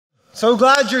So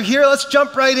glad you're here. Let's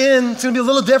jump right in. It's going to be a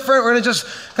little different. We're going to just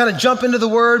kind of jump into the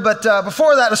Word. But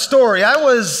before that, a story. I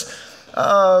was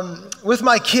with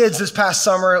my kids this past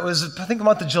summer. It was, I think, the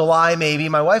month of July maybe.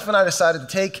 My wife and I decided to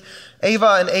take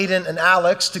Ava and Aiden and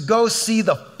Alex to go see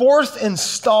the fourth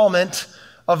installment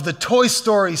of the Toy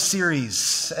Story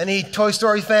series. Any Toy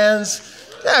Story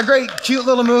fans? Yeah, great, cute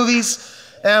little movies.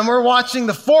 And we're watching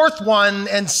the fourth one,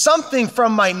 and something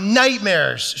from my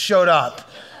nightmares showed up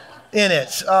in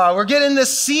it. We're getting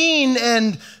this scene,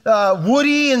 and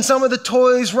Woody and some of the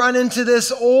toys run into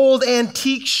this old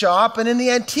antique shop. And in the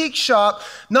antique shop,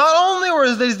 not only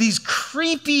were there these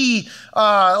creepy,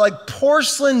 like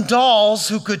porcelain dolls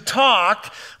who could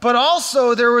talk, but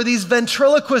also there were these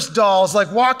ventriloquist dolls, like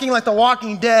walking like the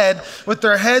Walking Dead, with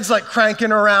their heads like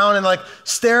cranking around and like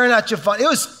staring at you. It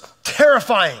was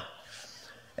terrifying.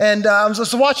 And I'm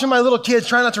just watching my little kids,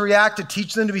 trying not to react, to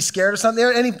teach them to be scared of something.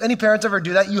 Any parents ever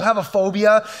do that? You have a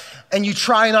phobia and you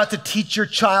try not to teach your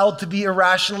child to be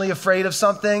irrationally afraid of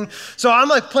something. So I'm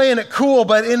like playing it cool,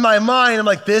 but in my mind, I'm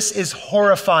like, this is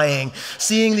horrifying.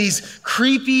 Seeing these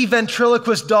creepy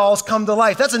ventriloquist dolls come to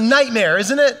life. That's a nightmare,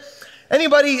 isn't it?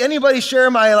 Anybody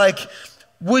share my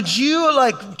would you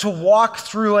like to walk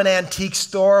through an antique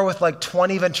store with like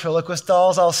 20 ventriloquist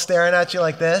dolls all staring at you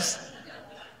like this?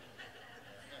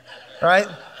 Right?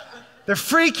 They're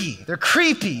freaky. They're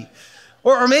creepy.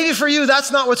 Or maybe for you,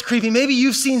 that's not what's creepy. Maybe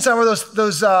you've seen some of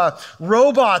those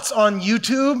robots on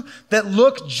YouTube that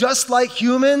look just like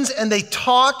humans, and they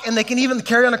talk, and they can even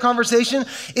carry on a conversation.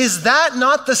 Is that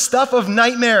not the stuff of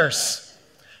nightmares?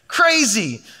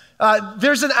 Crazy.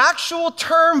 There's an actual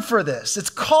term for this.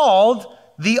 It's called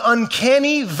the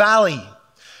uncanny valley.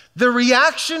 The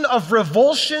reaction of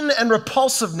revulsion and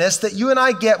repulsiveness that you and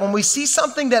I get when we see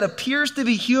something that appears to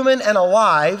be human and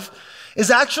alive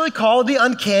is actually called the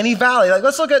uncanny valley. Like,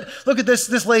 let's look at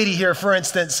this lady here, for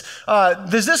instance.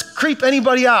 Does this creep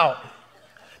anybody out?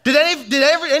 Did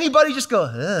anybody just go,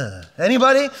 ugh?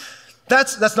 Anybody?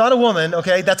 That's not a woman,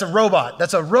 okay? That's a robot.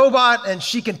 That's a robot, and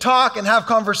she can talk and have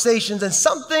conversations, and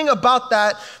something about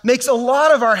that makes a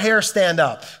lot of our hair stand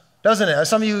up. Doesn't it?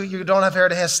 Some of you don't have hair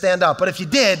to stand up, but if you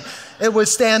did, it would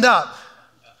stand up.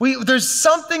 There's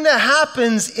something that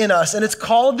happens in us, and it's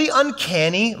called the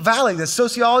uncanny valley. The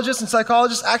sociologists and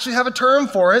psychologists actually have a term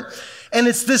for it, and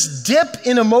it's this dip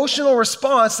in emotional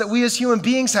response that we as human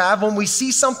beings have when we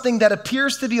see something that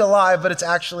appears to be alive, but it's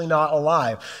actually not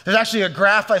alive. There's actually a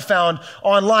graph I found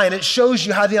online. It shows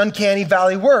you how the uncanny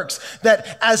valley works,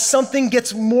 that as something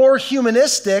gets more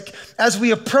humanistic, as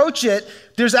we approach it,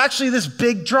 there's actually this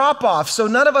big drop-off. So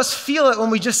none of us feel it when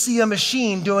we just see a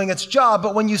machine doing its job,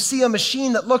 but when you see a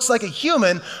machine that looks like a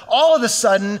human, all of a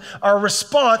sudden our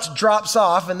response drops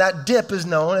off, and that dip is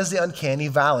known as the uncanny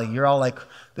valley. You're all like,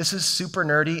 this is super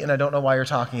nerdy, and I don't know why you're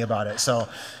talking about it. So,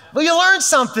 well, you learned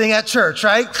something at church,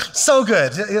 right? So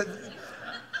good.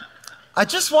 I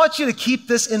just want you to keep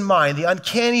this in mind, the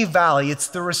uncanny valley. It's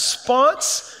the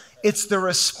response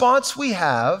we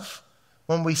have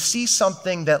when we see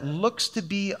something that looks to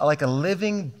be like a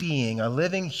living being, a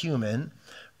living human,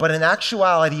 but in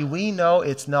actuality, we know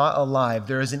it's not alive.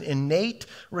 There is an innate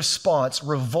response,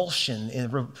 revulsion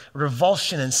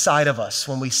inside of us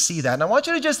when we see that. And I want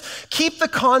you to just keep the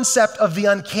concept of the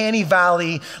uncanny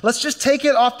valley. Let's just take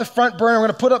it off the front burner. We're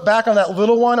going to put it back on that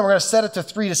little one, and we're going to set it to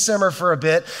 3 to simmer for a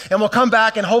bit, and we'll come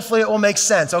back, and hopefully it will make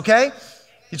sense, okay?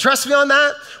 You trust me on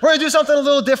that? We're going to do something a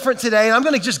little different today, and I'm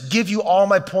going to just give you all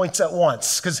my points at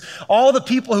once, because all the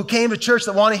people who came to church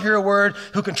that want to hear a word,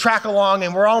 who can track along,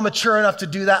 and we're all mature enough to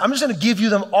do that, I'm just going to give you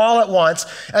them all at once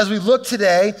as we look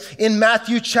today in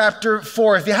Matthew chapter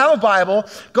 4. If you have a Bible,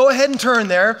 go ahead and turn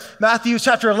there, Matthew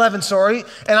chapter 11,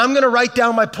 and I'm going to write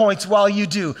down my points while you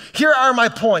do. Here are my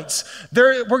points.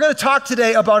 We're going to talk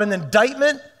today about an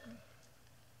indictment.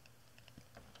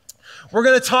 We're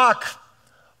going to talk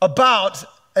about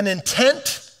an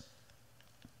intent.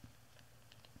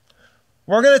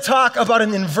 We're going to talk about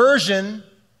an inversion,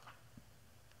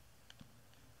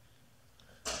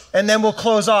 and then we'll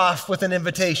close off with an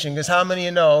invitation, because how many of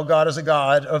you know God is a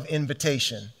God of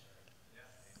invitation?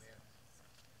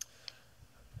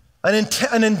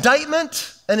 An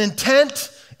indictment, an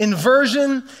intent,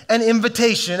 inversion, and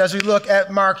invitation as we look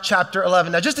at Mark chapter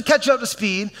 11. Now, just to catch you up to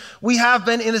speed, we have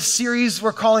been in a series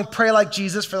we're calling Pray Like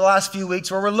Jesus for the last few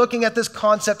weeks, where we're looking at this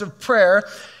concept of prayer,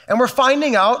 and we're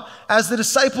finding out as the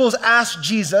disciples asked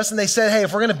Jesus, and they said, hey,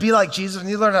 if we're going to be like Jesus, we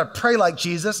need to learn how to pray like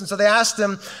Jesus. And so they asked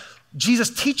him,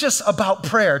 Jesus, teach us about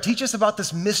prayer. Teach us about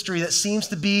this mystery that seems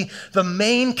to be the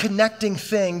main connecting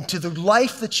thing to the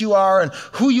life that you are and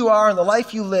who you are and the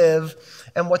life you live.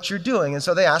 and what you're doing. And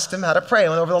so they asked him how to pray.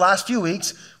 And over the last few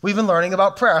weeks, we've been learning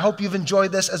about prayer. I hope you've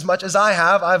enjoyed this as much as I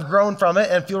have. I've grown from it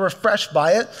and feel refreshed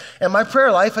by it. And my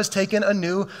prayer life has taken a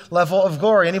new level of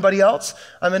glory. Anybody else?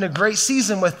 I'm in a great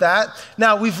season with that.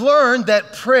 Now, we've learned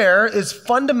that prayer is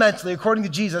fundamentally, according to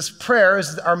Jesus, prayer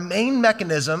is our main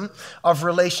mechanism of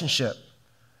relationship.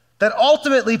 That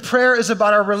ultimately prayer is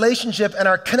about our relationship and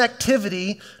our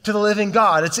connectivity to the living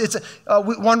God.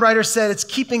 One writer said it's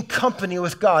keeping company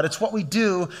with God. It's what we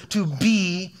do to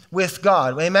be with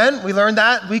God. Amen? We learned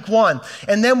that week 1.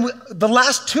 And then the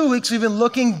last 2 weeks we've been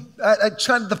looking at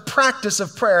kind of the practice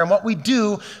of prayer and what we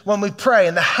do when we pray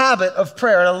and the habit of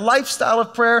prayer and a lifestyle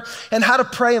of prayer and how to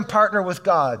pray and partner with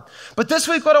God. But this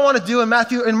week what I want to do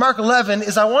in Mark 11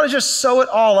 is I want to just sew it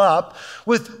all up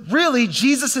with really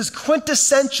Jesus'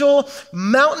 quintessential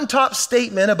mountaintop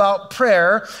statement about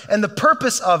prayer and the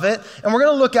purpose of it. And we're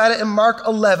going to look at it in Mark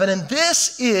 11. And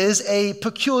this is a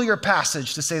peculiar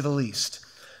passage, to say the least.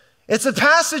 It's a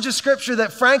passage of scripture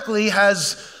that frankly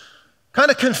has kind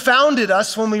of confounded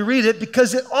us when we read it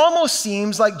because it almost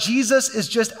seems like Jesus is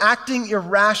just acting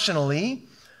irrationally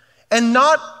and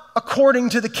not according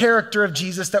to the character of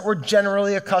Jesus that we're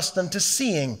generally accustomed to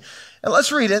seeing. And let's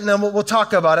read it and then we'll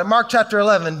talk about it. Mark chapter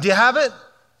 11. Do you have it?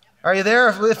 Are you there?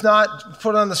 If not,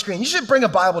 put it on the screen. You should bring a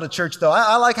Bible to church though.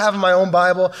 I like having my own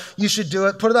Bible. You should do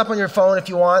it. Put it up on your phone if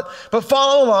you want. But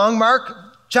follow along. Mark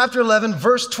chapter 11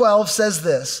 verse 12 says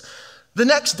this. The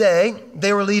next day,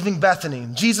 they were leaving Bethany.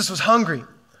 Jesus was hungry.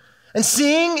 And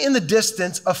seeing in the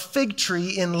distance a fig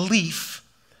tree in leaf,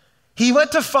 he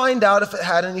went to find out if it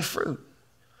had any fruit.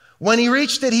 When he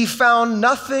reached it, he found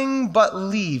nothing but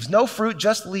leaves. No fruit,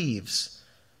 just leaves,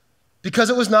 because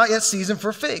it was not yet season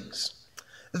for figs.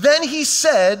 Then he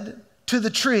said to the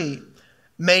tree,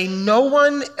 "May no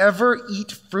one ever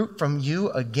eat fruit from you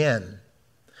again."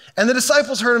 And the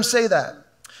disciples heard him say that.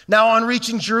 Now, on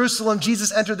reaching Jerusalem,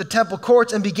 Jesus entered the temple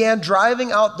courts and began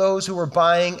driving out those who were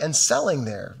buying and selling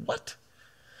there. What?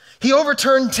 He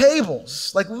overturned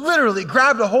tables, like literally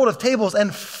grabbed a hold of tables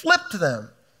and flipped them.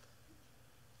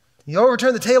 He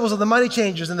overturned the tables of the money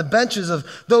changers and the benches of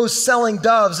those selling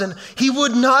doves, and he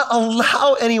would not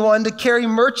allow anyone to carry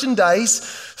merchandise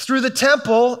through the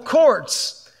temple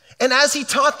courts. And as he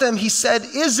taught them, he said,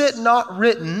 "Is it not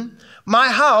written, my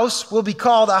house will be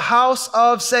called a house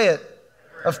of," say it,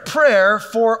 of prayer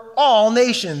for all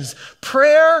nations.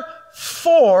 Prayer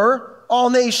for all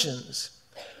nations.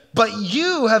 But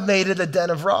you have made it a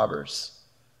den of robbers.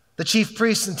 The chief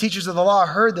priests and teachers of the law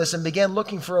heard this and began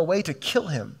looking for a way to kill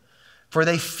him, for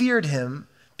they feared him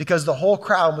because the whole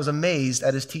crowd was amazed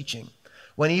at his teaching.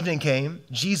 When evening came,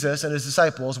 Jesus and his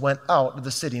disciples went out of the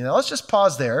city. Now let's just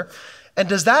pause there. And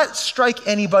does that strike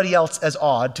anybody else as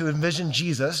odd to envision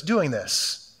Jesus doing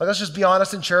this? Like, let's just be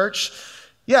honest in church.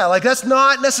 Yeah, like that's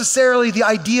not necessarily the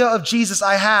idea of Jesus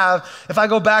I have. If I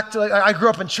go back to, I grew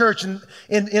up in church, and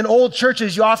in old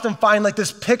churches, you often find like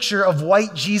this picture of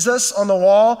white Jesus on the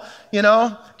wall, you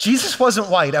know? Jesus wasn't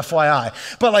white, FYI,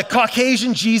 but like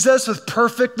Caucasian Jesus with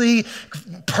perfectly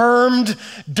permed,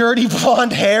 dirty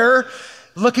blonde hair,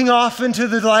 looking off into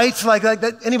the light, like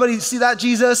that. Anybody see that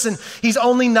Jesus? And he's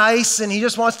only nice, and he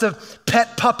just wants to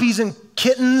pet puppies and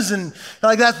kittens, and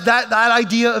like that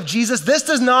idea of Jesus. This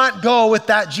does not go with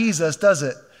that Jesus, does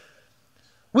it?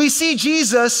 We see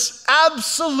Jesus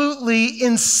absolutely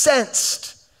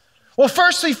incensed. Well,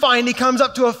 first we find he comes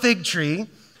up to a fig tree,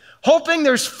 hoping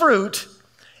there's fruit,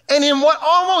 and in what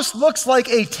almost looks like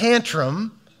a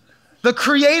tantrum, the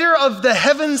creator of the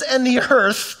heavens and the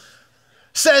earth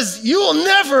says, "You will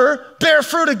never bear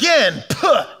fruit again."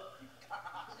 Puh.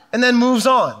 And then moves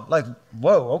on. Like,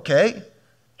 whoa, okay.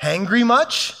 Hangry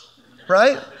much?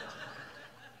 Right?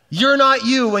 You're not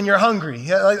you when you're hungry.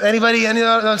 Like anybody, you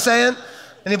know what I'm saying?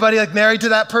 Anybody like married to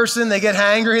that person, they get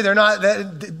hangry? They're not,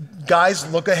 guys,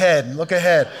 look ahead, look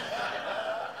ahead.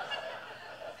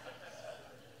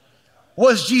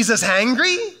 Was Jesus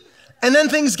hangry? And then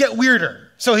things get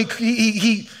weirder. So he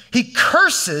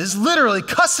curses, literally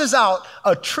cusses out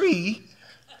a tree,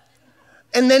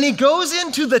 and then he goes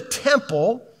into the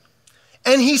temple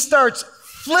and he starts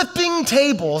flipping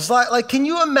tables. Like, can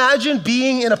you imagine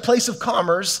being in a place of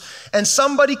commerce and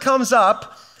somebody comes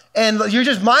up and you're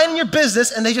just minding your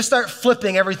business and they just start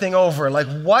flipping everything over? Like,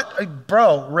 what?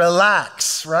 Bro,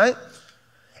 relax, right?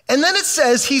 And then it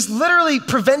says he's literally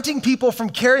preventing people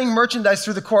from carrying merchandise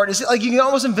through the court. It's like you can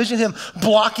almost envision him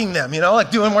blocking them, you know,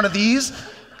 like doing one of these.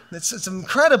 It's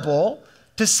incredible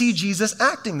to see Jesus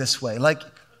acting this way. Like,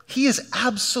 he is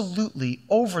absolutely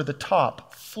over the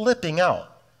top, flipping out.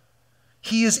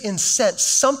 He is incensed.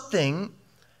 Something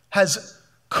has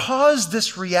caused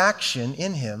this reaction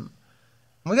in him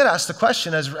And we got to ask the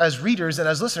question as readers and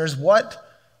as listeners,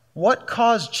 what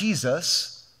caused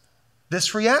Jesus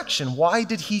this reaction? Why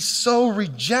did he so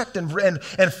reject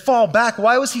and fall back?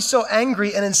 Why was he so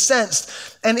angry and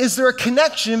incensed? And is there a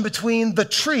connection between the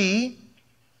tree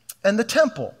and the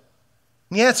temple?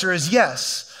 And the answer is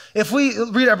yes. If we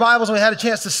read our Bibles and we had a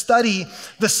chance to study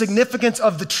the significance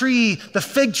of the tree, the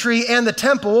fig tree, and the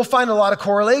temple, we'll find a lot of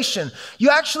correlation. You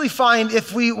actually find,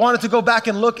 if we wanted to go back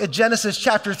and look at Genesis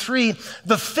chapter 3,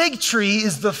 the fig tree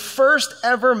is the first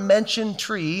ever mentioned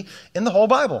tree in the whole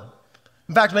Bible.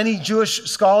 In fact, many Jewish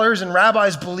scholars and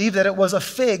rabbis believe that it was a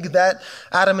fig that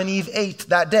Adam and Eve ate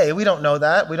that day. We don't know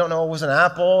that. We don't know if it was an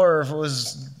apple or if it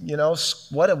was,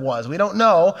 what it was. We don't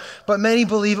know, but many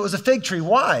believe it was a fig tree.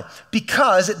 Why?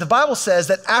 Because the Bible says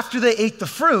that after they ate the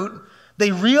fruit,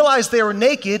 they realized they were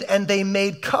naked and they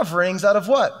made coverings out of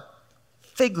what?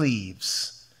 Fig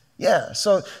leaves. Yeah,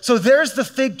 so there's the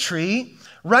fig tree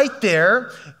right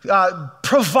there,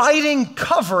 providing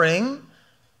covering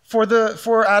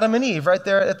for Adam and Eve right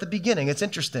there at the beginning. It's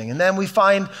interesting. And then we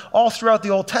find all throughout the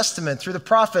Old Testament, through the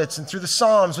prophets and through the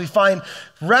Psalms, we find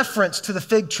reference to the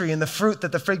fig tree and the fruit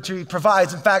that the fig tree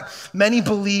provides. In fact, many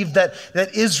believe that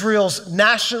Israel's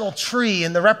national tree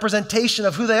and the representation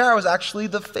of who they are was actually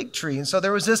the fig tree. And so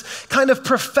there was this kind of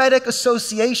prophetic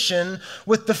association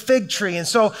with the fig tree. And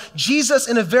so Jesus,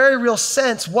 in a very real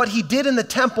sense, what he did in the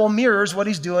temple mirrors what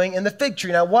he's doing in the fig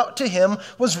tree. Now, what to him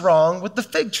was wrong with the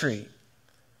fig tree?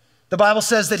 The Bible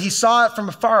says that he saw it from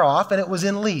afar off and it was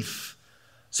in leaf.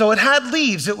 So it had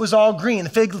leaves, it was all green. The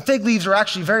fig leaves are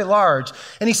actually very large.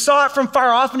 And he saw it from far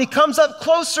off and he comes up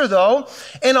closer though,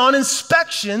 and on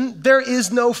inspection, there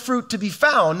is no fruit to be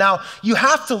found. Now, you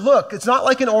have to look. It's not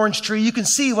like an orange tree. You can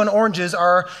see when oranges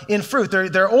are in fruit.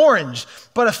 They're orange.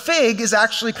 But a fig is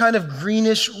actually kind of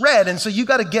greenish red. And so you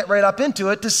got to get right up into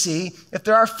it to see if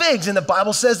there are figs. And the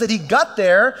Bible says that he got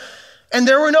there and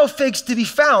there were no figs to be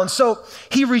found. So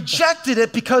he rejected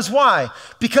it because why?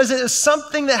 Because it is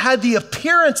something that had the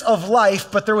appearance of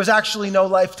life, but there was actually no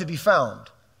life to be found.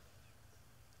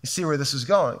 You see where this is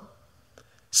going?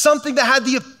 Something that had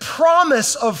the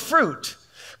promise of fruit.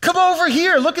 Come over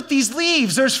here, look at these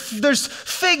leaves. There's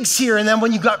figs here. And then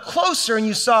when you got closer and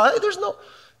you saw, hey,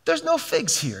 there's no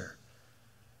figs here.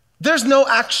 There's no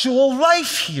actual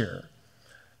life here.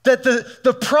 That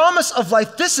the promise of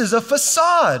life, this is a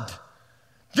facade.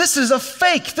 This is a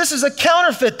fake. This is a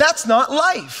counterfeit. That's not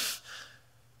life.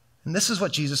 And this is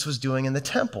what Jesus was doing in the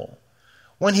temple.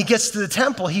 When he gets to the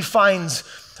temple, he finds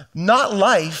not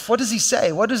life. What does he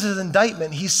say? What is his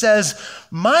indictment? He says,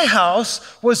 my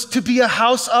house was to be a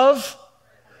house of,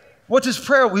 what is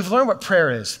prayer? We've learned what prayer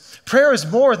is. Prayer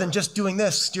is more than just doing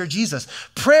this, dear Jesus.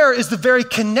 Prayer is the very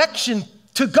connection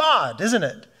to God, isn't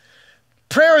it?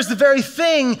 Prayer is the very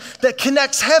thing that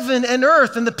connects heaven and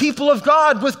earth and the people of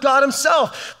God with God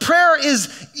himself. Prayer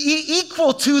is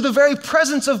equal to the very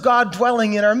presence of God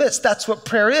dwelling in our midst. That's what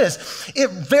prayer is. It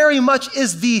very much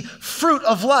is the fruit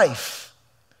of life.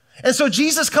 And so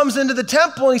Jesus comes into the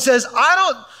temple and he says,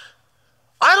 I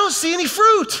don't see any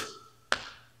fruit.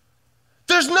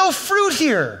 There's no fruit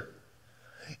here.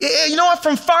 You know what?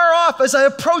 From far off, as I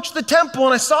approached the temple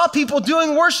and I saw people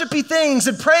doing worshipy things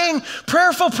and praying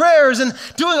prayerful prayers and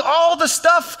doing all the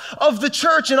stuff of the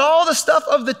church and all the stuff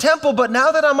of the temple, but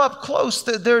now that I'm up close,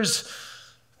 there's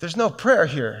no prayer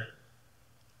here.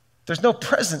 There's no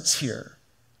presence here.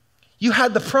 You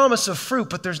had the promise of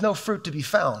fruit, but there's no fruit to be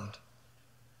found.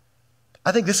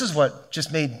 I think this is what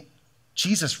just made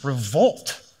Jesus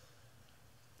revolt.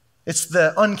 It's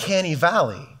the uncanny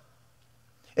valley.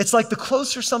 It's like the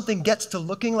closer something gets to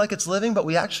looking like it's living, but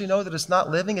we actually know that it's not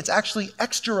living, it's actually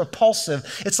extra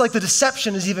repulsive. It's like the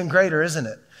deception is even greater, isn't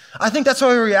it? I think that's why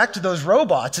we react to those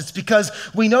robots. It's because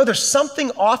we know there's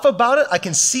something off about it. I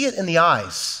can see it in the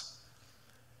eyes.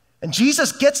 And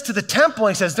Jesus gets to the temple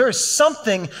and he says, there is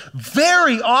something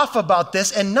very off about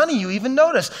this, and none of you even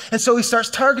notice. And so he starts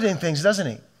targeting things, doesn't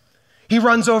he? He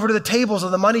runs over to the tables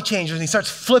of the money changers and he starts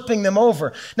flipping them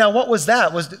over. Now, what was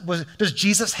that? Does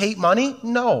Jesus hate money?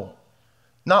 No,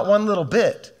 not one little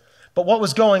bit. But what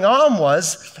was going on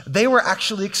was they were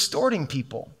actually extorting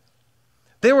people.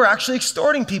 They were actually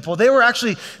extorting people. They were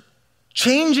actually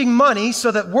changing money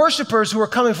so that worshipers who were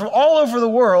coming from all over the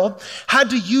world had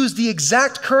to use the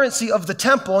exact currency of the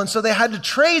temple. And so they had to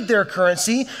trade their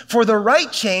currency for the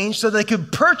right change so they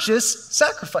could purchase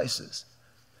sacrifices.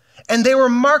 And they were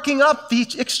marking up the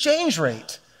exchange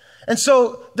rate. And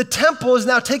so the temple is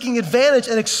now taking advantage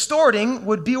and extorting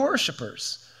would-be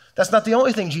worshipers. That's not the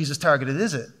only thing Jesus targeted,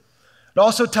 is it? It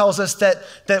also tells us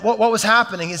that what was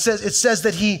happening, it says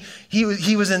that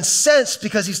he was incensed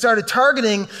because he started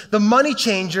targeting the money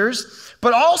changers,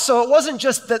 But also, it wasn't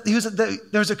just that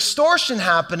there was extortion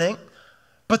happening,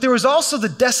 but there was also the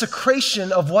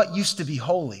desecration of what used to be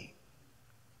holy.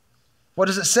 What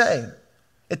does it say?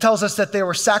 It tells us that they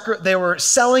were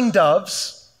selling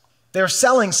doves. They were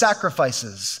selling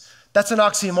sacrifices. That's an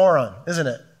oxymoron, isn't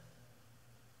it?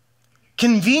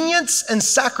 Convenience and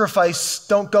sacrifice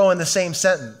don't go in the same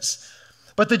sentence.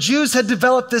 But the Jews had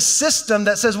developed this system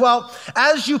that says, well,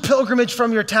 as you pilgrimage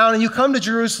from your town and you come to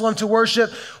Jerusalem to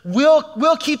worship,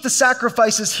 we'll keep the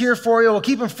sacrifices here for you. We'll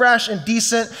keep them fresh and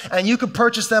decent, and you can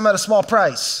purchase them at a small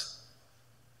price.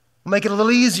 We'll make it a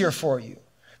little easier for you.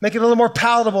 Make it a little more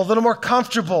palatable, a little more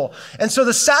comfortable. And so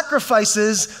the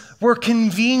sacrifices were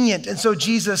convenient. And so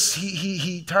Jesus,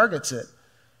 he targets it.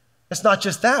 It's not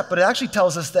just that, but it actually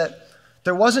tells us that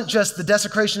there wasn't just the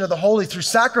desecration of the holy through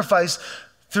sacrifice,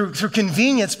 through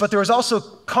convenience, but there was also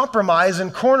compromise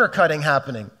and corner cutting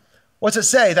happening. What's it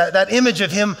say? That image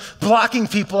of him blocking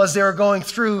people as they were going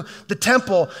through the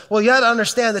temple. Well, you got to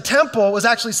understand the temple was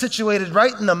actually situated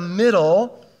right in the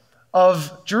middle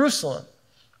of Jerusalem.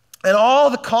 And all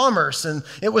the commerce, and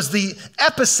it was the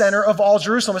epicenter of all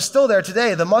Jerusalem. It's still there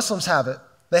today. The Muslims have it.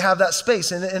 They have that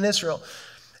space in Israel.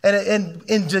 And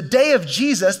in the day of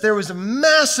Jesus, there was a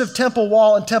massive temple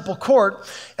wall and temple court,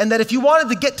 and that if you wanted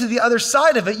to get to the other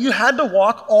side of it, you had to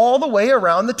walk all the way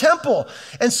around the temple.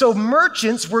 And so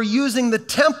merchants were using the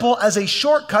temple as a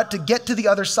shortcut to get to the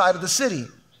other side of the city.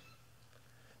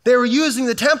 They were using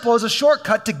the temple as a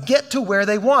shortcut to get to where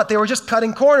they want. They were just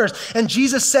cutting corners. And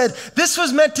Jesus said, this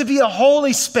was meant to be a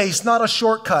holy space, not a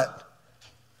shortcut.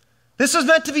 This was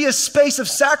meant to be a space of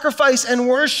sacrifice and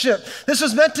worship. This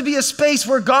was meant to be a space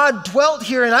where God dwelt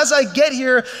here. And as I get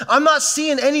here, I'm not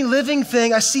seeing any living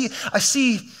thing. I see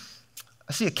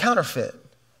a counterfeit.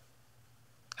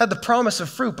 Had the promise of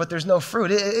fruit, but there's no fruit.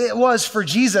 It was for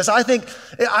Jesus. I think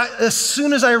as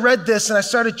soon as I read this and I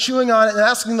started chewing on it and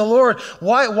asking the Lord,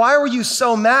 why were you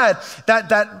so mad?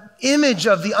 That image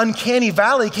of the uncanny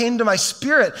valley came to my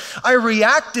spirit. I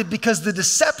reacted because the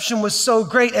deception was so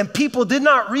great, and people did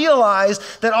not realize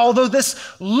that although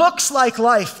this looks like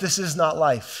life, this is not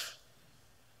life.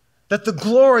 That the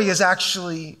glory is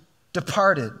actually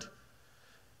departed.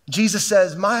 Jesus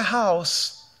says, my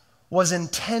house was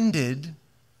intended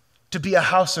to be a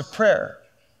house of prayer.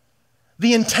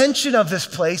 The intention of this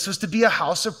place was to be a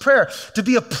house of prayer, to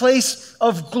be a place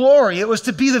of glory. It was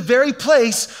to be the very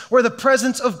place where the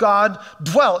presence of God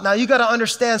dwelt. Now, you got to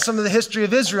understand some of the history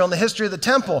of Israel and the history of the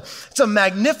temple. It's a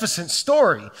magnificent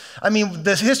story. I mean,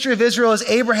 the history of Israel is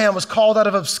Abraham was called out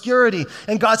of obscurity,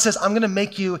 and God says, I'm going to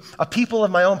make you a people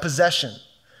of my own possession.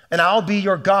 And I'll be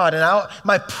your God, and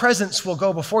my presence will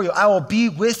go before you. I will be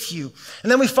with you. And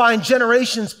then we find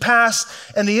generations pass,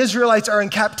 and the Israelites are in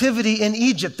captivity in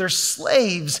Egypt. They're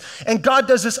slaves. And God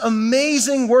does this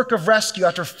amazing work of rescue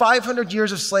after 500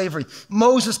 years of slavery.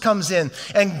 Moses comes in,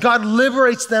 and God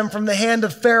liberates them from the hand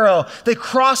of Pharaoh. They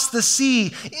cross the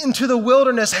sea into the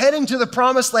wilderness, heading to the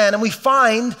promised land. And we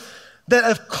find that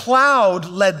a cloud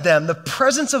led them. The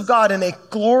presence of God in a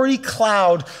glory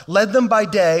cloud led them by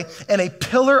day, and a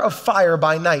pillar of fire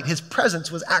by night. His presence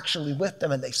was actually with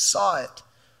them, and they saw it.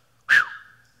 Whew.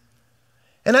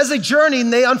 And as they journeyed,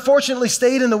 and they unfortunately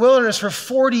stayed in the wilderness for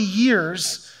 40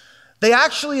 years, they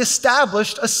actually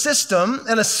established a system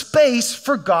and a space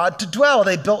for God to dwell.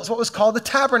 They built what was called the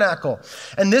tabernacle.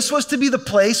 And this was to be the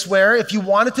place where if you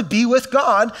wanted to be with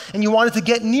God and you wanted to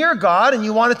get near God and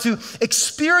you wanted to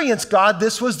experience God,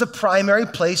 this was the primary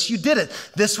place you did it.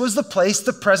 This was the place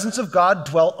the presence of God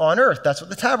dwelt on earth. That's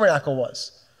what the tabernacle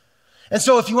was. And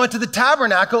so if you went to the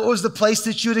tabernacle, it was the place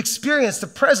that you would experience the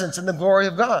presence and the glory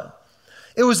of God.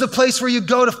 It was the place where you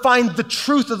go to find the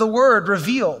truth of the word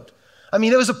revealed. I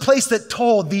mean, it was a place that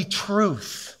told the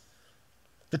truth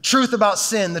about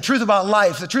sin, the truth about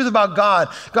life, the truth about God,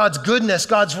 God's goodness,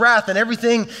 God's wrath, and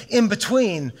everything in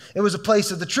between. It was a place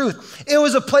of the truth. It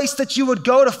was a place that you would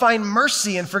go to find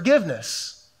mercy and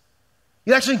forgiveness.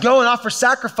 You'd actually go and offer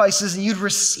sacrifices, and you'd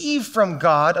receive from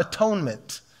God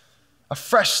atonement, a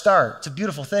fresh start. It's a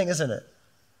beautiful thing, isn't it?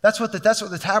 That's what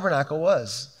the tabernacle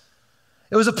was.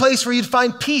 It was a place where you'd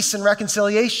find peace and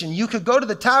reconciliation. You could go to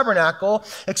the tabernacle,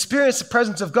 experience the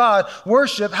presence of God,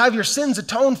 worship, have your sins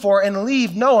atoned for, and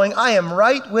leave knowing I am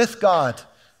right with God.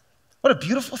 What a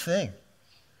beautiful thing.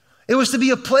 It was to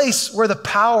be a place where the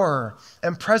power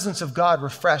and presence of God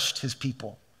refreshed his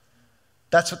people.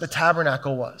 That's what the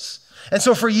tabernacle was. And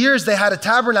so for years they had a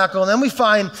tabernacle, and then we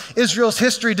find Israel's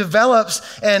history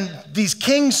develops and these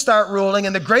kings start ruling,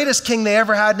 and the greatest king they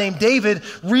ever had named David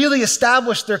really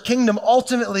established their kingdom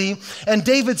ultimately. And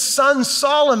David's son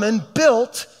Solomon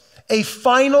built a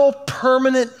final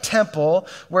permanent temple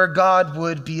where God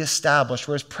would be established,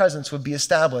 where his presence would be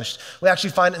established. We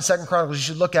actually find it in 2 Chronicles. You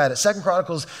should look at it. 2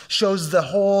 Chronicles shows the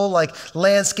whole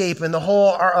landscape and the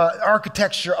whole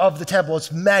architecture of the temple.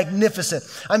 It's magnificent.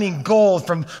 I mean, gold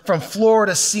from floor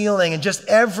to ceiling and just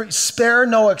spare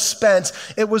no expense.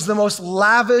 It was the most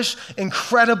lavish,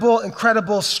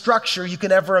 incredible structure you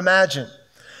can ever imagine.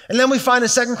 And then we find in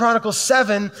 2 Chronicles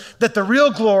 7 that the real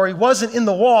glory wasn't in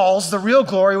the walls, the real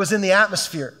glory was in the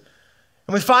atmosphere.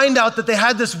 And we find out that they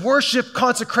had this worship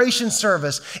consecration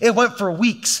service. It went for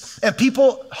weeks, and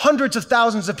hundreds of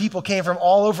thousands of people came from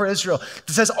all over Israel.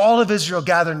 It says all of Israel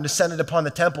gathered and descended upon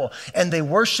the temple, and they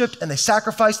worshiped and they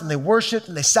sacrificed and they worshiped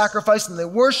and they sacrificed and they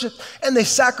worshiped and they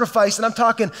sacrificed. And I'm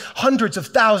talking hundreds of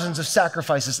thousands of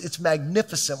sacrifices. It's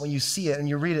magnificent when you see it and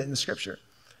you read it in the scripture.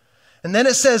 And then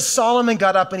it says Solomon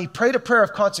got up and he prayed a prayer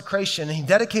of consecration and he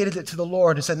dedicated it to the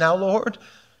Lord and said, now, Lord,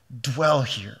 dwell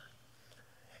here.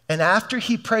 And after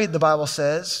he prayed, the Bible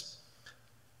says,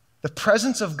 the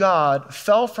presence of God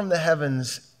fell from the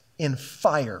heavens in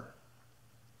fire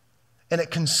and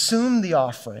it consumed the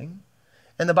offering.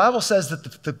 And the Bible says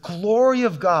that the glory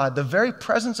of God, the very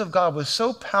presence of God was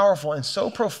so powerful and so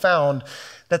profound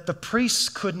that the priests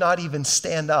could not even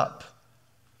stand up.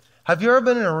 Have you ever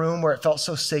been in a room where it felt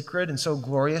so sacred and so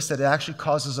glorious that it actually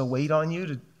causes a weight on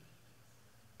you?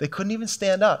 They couldn't even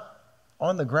stand up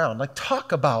on the ground.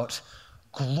 Talk about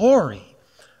glory.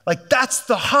 That's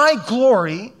the high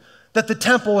glory that the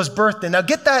temple was birthed in. Now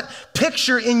get that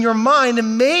picture in your mind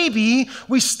and maybe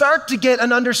we start to get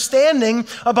an understanding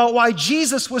about why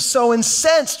Jesus was so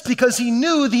incensed, because he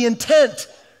knew the intent.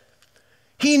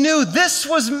 He knew this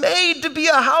was made to be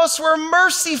a house where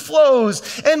mercy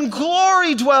flows and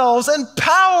glory dwells and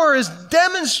power is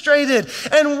demonstrated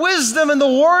and wisdom and the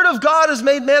word of God is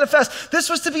made manifest. This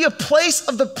was to be a place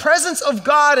of the presence of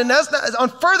God, and on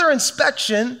further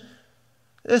inspection,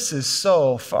 this is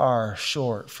so far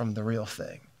short from the real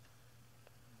thing.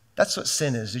 That's what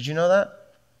sin is. Did you know that?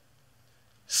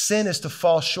 Sin is to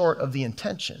fall short of the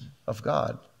intention of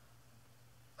God.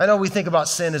 I know we think about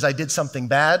sin as I did something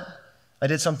bad. I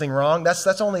did something wrong.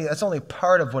 That's only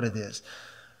part of what it is.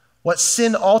 What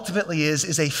sin ultimately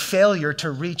is a failure to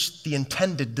reach the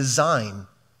intended design.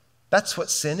 That's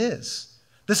what sin is.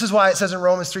 This is why it says in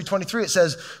Romans 3:23, it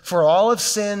says, for all have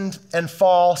sinned and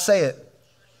fall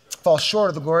short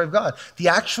of the glory of God. The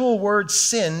actual word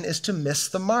sin is to miss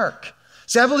the mark.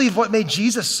 See, I believe what made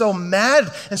Jesus so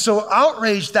mad and so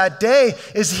outraged that day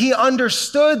is he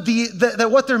understood that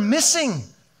what they're missing.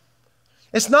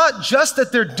 It's not just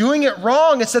that they're doing it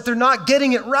wrong, it's that they're not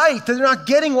getting it right, that they're not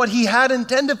getting what he had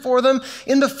intended for them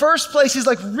in the first place. He's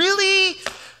like, really?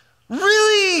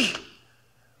 Really?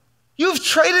 You've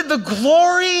traded the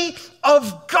glory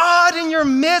of God in your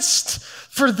midst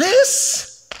for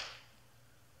this?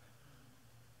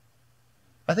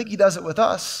 I think he does it with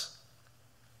us.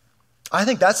 I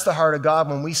think that's the heart of God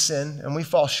when we sin and we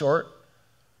fall short.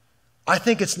 I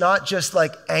think it's not just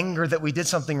anger that we did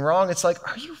something wrong. It's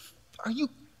are you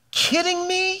kidding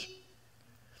me?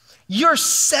 You're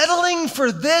settling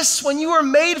for this when you were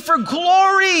made for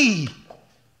glory.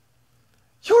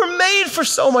 You were made for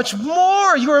so much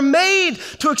more. You were made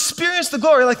to experience the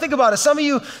glory. Think about it. Some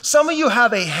of you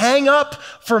have a hang up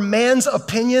for man's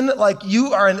opinion.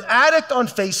 You are an addict on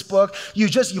Facebook.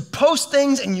 You post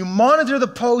things and you monitor the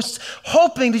posts,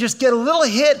 hoping to just get a little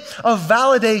hit of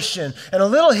validation and a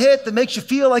little hit that makes you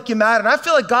feel like you matter. And I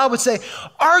feel like God would say,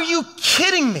 are you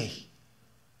kidding me?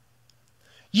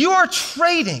 You are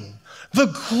trading the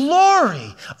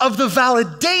glory of the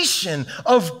validation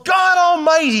of God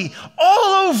Almighty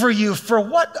all over you for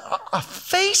what? A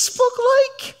Facebook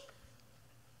like?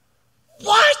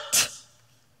 What?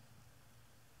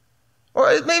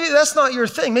 Or maybe that's not your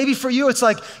thing. Maybe for you it's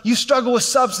you struggle with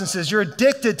substances. You're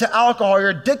addicted to alcohol.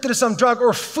 You're addicted to some drug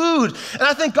or food. And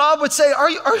I think God would say, are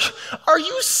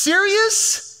you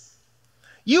serious?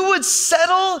 You would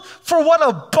settle for what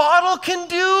a bottle can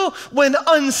do when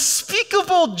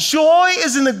unspeakable joy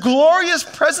is in the glorious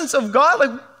presence of God?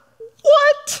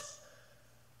 What?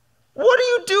 What are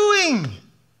you doing?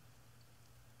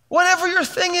 Whatever your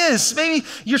thing is, maybe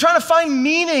you're trying to find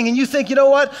meaning and you think, you know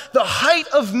what? The height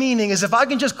of meaning is if I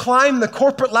can just climb the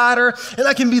corporate ladder and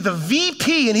I can be the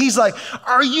VP. And he's like,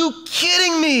 are you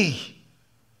kidding me?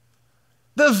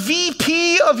 The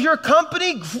VP of your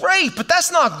company, great, but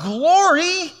that's not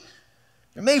glory.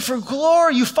 You're made for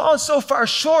glory. You've fallen so far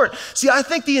short. See, I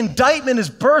think the indictment is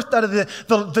birthed out of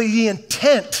the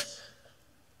intent,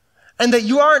 and that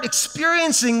you aren't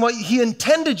experiencing what he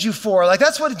intended you for.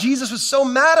 That's what Jesus was so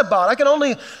mad about. I can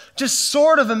only just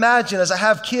sort of imagine as I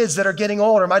have kids that are getting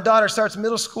older. My daughter starts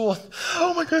middle school.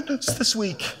 Oh my goodness, this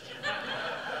week.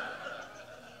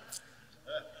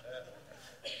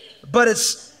 But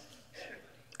it's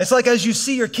like as you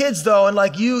see your kids though, and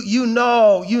like you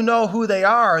know who they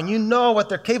are and you know what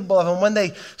they're capable of. And when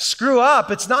they screw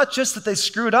up, it's not just that they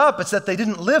screwed up, it's that they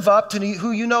didn't live up to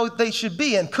who you know they should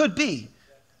be and could be.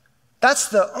 That's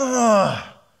the,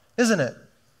 isn't it?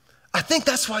 I think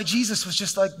that's why Jesus was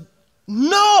just like,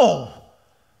 no,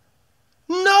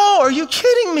 are you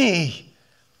kidding me?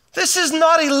 This is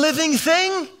not a living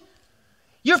thing.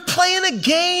 You're playing a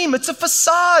game. It's a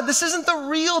facade. This isn't the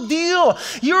real deal.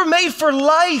 You were made for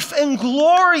life and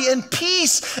glory and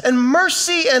peace and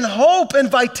mercy and hope and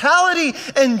vitality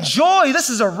and joy. This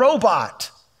is a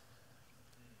robot.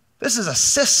 This is a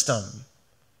system.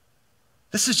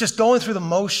 This is just going through the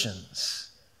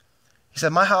motions. He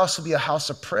said, my house will be a house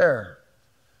of prayer.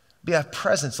 Be a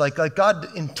presence, like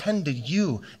God intended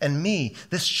you and me,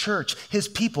 this church, his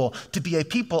people, to be a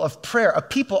people of prayer, a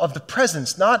people of the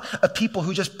presence, not a people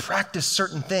who just practice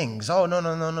certain things. Oh,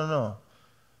 no.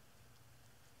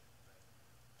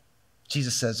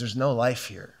 Jesus says there's no life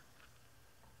here.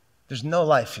 There's no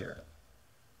life here.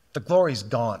 The glory's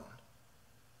gone.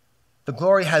 The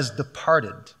glory has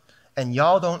departed, and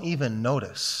y'all don't even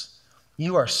notice.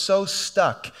 You are so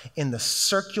stuck in the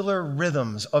circular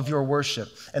rhythms of your worship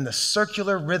and the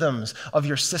circular rhythms of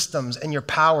your systems and your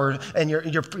power and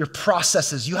your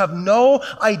processes. You have no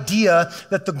idea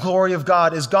that the glory of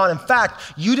God is gone. In fact,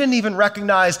 you didn't even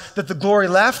recognize that the glory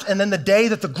left. And then the day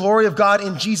that the glory of God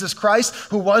in Jesus Christ,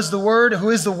 who was the Word,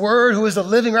 who is the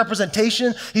living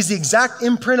representation, he's the exact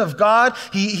imprint of God.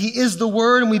 He is the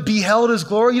Word, and we beheld his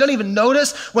glory. You don't even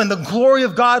notice when the glory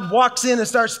of God walks in and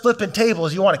starts flipping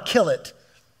tables. You want to kill it.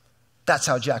 That's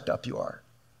how jacked up you are.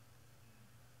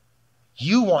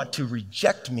 You want to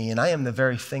reject me, and I am the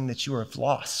very thing that you have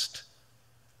lost.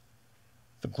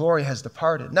 The glory has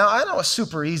departed. Now, I know it's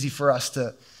super easy for us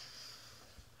to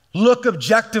look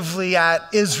objectively at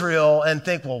Israel and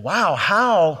think, well, wow,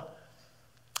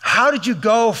 how did you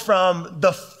go from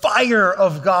the fire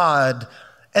of God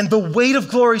and the weight of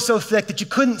glory so thick that you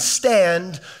couldn't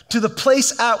stand to the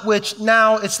place at which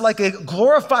now it's like a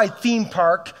glorified theme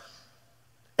park.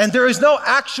 And there is no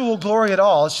actual glory at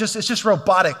all. It's just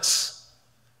robotics.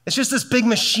 It's just this big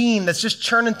machine that's just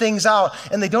churning things out,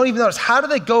 and they don't even notice. How do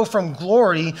they go from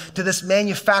glory to this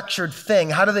manufactured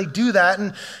thing? How do they do that?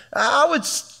 And I would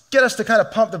get us to kind of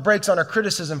pump the brakes on our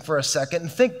criticism for a second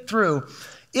and think through.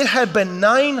 It had been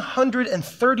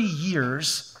 930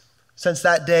 years since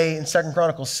that day in 2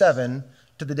 Chronicles 7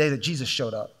 to the day that Jesus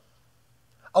showed up.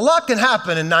 A lot can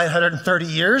happen in 930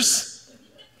 years.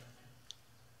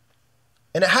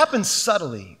 And it happens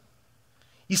subtly.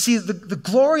 You see, the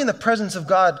glory and the presence of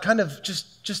God kind of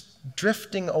just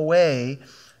drifting away,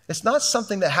 it's not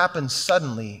something that happens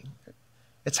suddenly.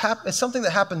 It's something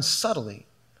that happens subtly.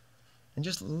 And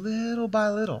just little by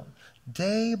little,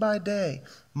 day by day,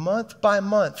 month by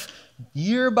month,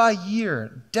 year by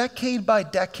year, decade by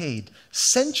decade,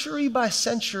 century by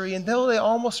century, until they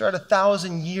almost are at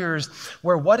 1,000 years,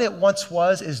 where what it once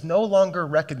was is no longer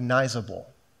recognizable.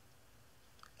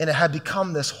 And it had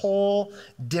become this whole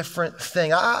different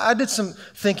thing. I did some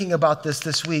thinking about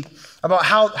this week, about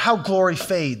how glory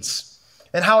fades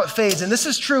and how it fades. And this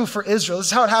is true for Israel. This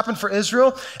is how it happened for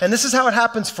Israel. And this is how it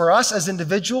happens for us as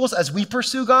individuals as we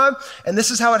pursue God. And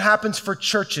this is how it happens for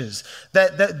churches.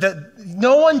 That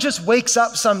no one just wakes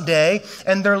up someday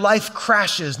and their life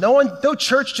crashes. No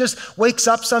church just wakes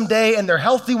up someday and they're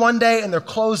healthy one day and they're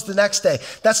closed the next day.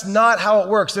 That's not how it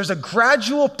works. There's a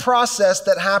gradual process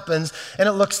that happens, and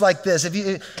it looks like this.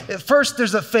 First,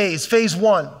 there's a phase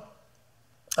one.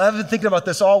 I've been thinking about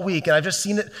this all week, and I've just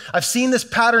seen it. I've seen this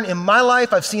pattern in my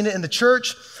life. I've seen it in the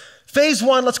church. Phase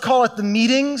one, let's call it the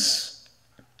meetings.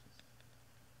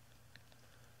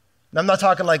 And I'm not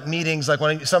talking like meetings like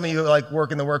when some of you like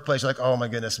work in the workplace, you're like, oh my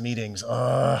goodness, meetings.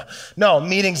 No,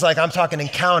 meetings like I'm talking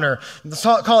encounter. Let's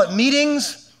call it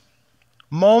meetings,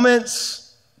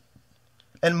 moments,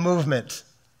 and movement.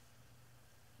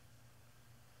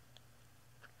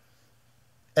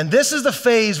 And this is the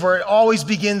phase where it always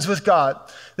begins with God.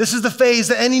 This is the phase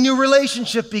that any new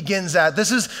relationship begins at.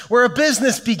 This is where a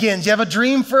business begins. You have a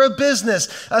dream for a business.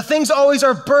 Things always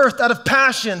are birthed out of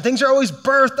passion. Things are always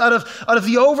birthed out of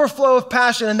the overflow of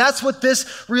passion. And that's what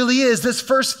this really is, this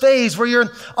first phase where you're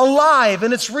alive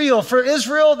and it's real. For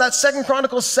Israel, that 2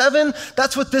 Chronicles 7,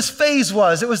 that's what this phase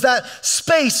was. It was that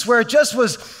space where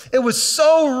it was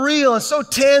so real and so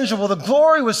tangible. The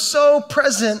glory was so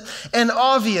present and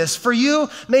obvious. For you,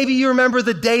 maybe you remember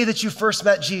the day that you first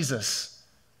met Jesus.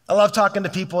 I love talking to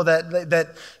people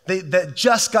that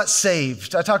just got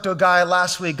saved. I talked to a guy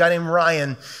last week, a guy named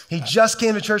Ryan. He just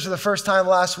came to church for the first time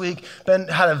last week,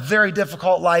 had a very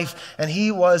difficult life, and he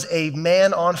was a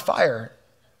man on fire.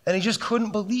 And he just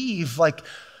couldn't believe,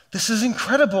 this is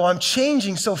incredible. I'm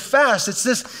changing so fast. It's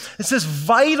this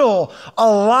vital,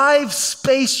 alive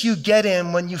space you get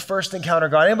in when you first encounter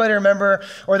God. Anybody remember?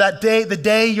 Or that day, the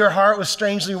day your heart was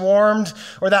strangely warmed,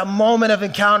 or that moment of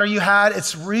encounter you had?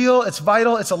 It's real, it's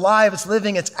vital, it's alive, it's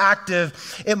living, it's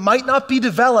active. It might not be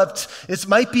developed. It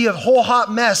might be a whole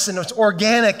hot mess and it's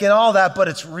organic and all that, but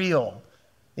it's real.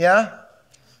 Yeah?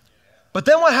 But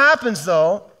then what happens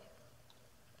though,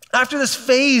 after this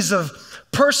phase of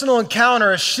personal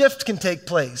encounter, a shift can take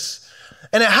place.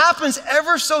 And it happens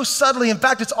ever so subtly. In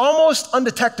fact, it's almost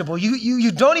undetectable.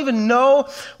 You don't even know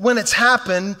when it's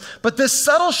happened, but this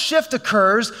subtle shift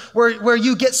occurs where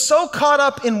you get so caught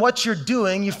up in what you're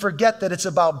doing, you forget that it's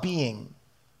about being.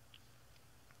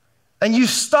 And you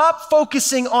stop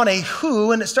focusing on a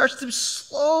who, and it starts to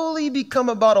slowly become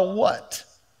about a what.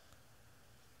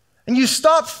 And you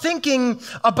stop thinking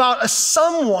about a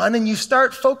someone and you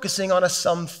start focusing on a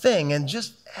something. And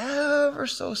just ever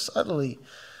so subtly,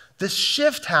 this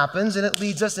shift happens and it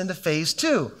leads us into phase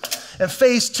 2. And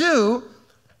phase 2,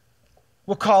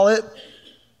 we'll call it,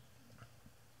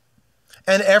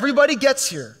 and everybody gets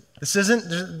here. This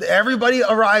isn't, everybody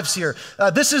arrives here.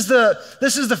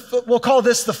 We'll call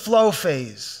this the flow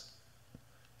phase.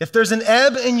 If there's an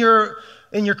ebb in your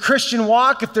Christian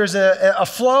walk, if there's a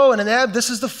flow and an ebb,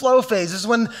 this is the flow phase. This is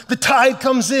when the tide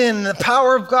comes in and the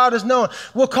power of God is known.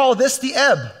 We'll call this the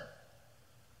ebb.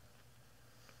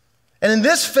 And in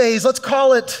this phase, let's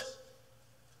call it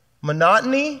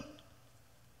monotony,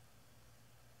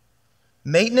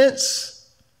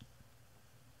 maintenance,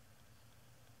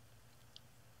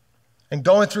 and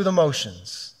going through the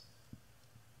motions.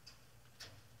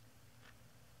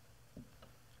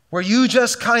 Where you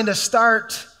just kind of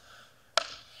start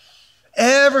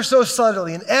ever so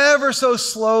subtly and ever so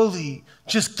slowly,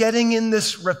 just getting in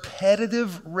this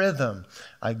repetitive rhythm.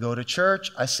 I go to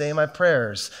church, I say my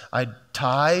prayers. I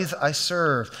tithe, I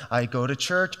serve. I go to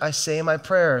church, I say my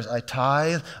prayers. I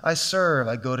tithe, I serve.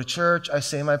 I go to church, I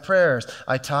say my prayers.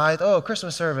 I tithe,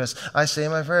 Christmas service, I say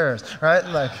my prayers,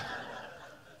 right?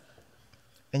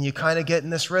 And you kind of get in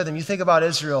this rhythm. You think about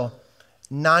Israel,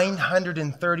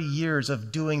 930 years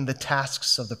of doing the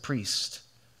tasks of the priest.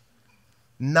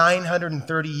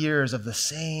 930 years of the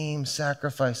same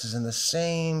sacrifices and the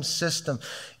same system.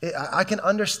 I can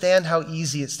understand how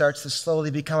easy it starts to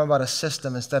slowly become about a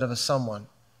system instead of a someone.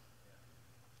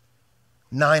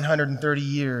 930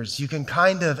 years. You can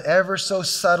kind of ever so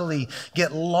subtly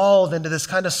get lulled into this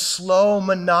kind of slow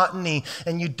monotony,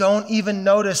 and you don't even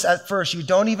notice at first, you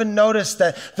don't even notice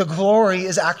that the glory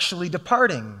is actually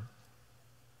departing.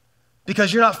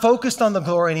 Because you're not focused on the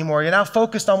glory anymore. You're now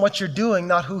focused on what you're doing,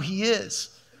 not who he is.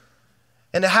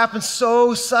 And it happens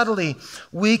so subtly,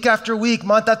 week after week,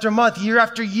 month after month, year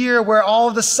after year, where all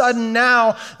of a sudden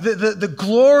now the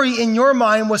glory in your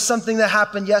mind was something that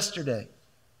happened yesterday.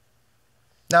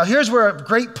 Now here's where a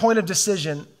great point of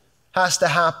decision has to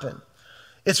happen.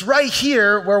 It's right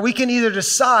here where we can either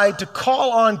decide to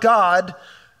call on God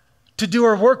to do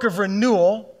a work of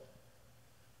renewal,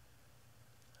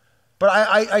 but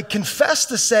I confess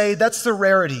to say that's the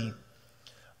rarity.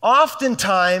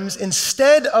 Oftentimes,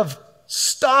 instead of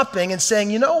stopping and saying,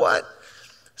 you know what?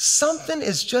 Something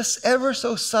is just ever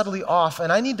so subtly off,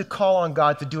 and I need to call on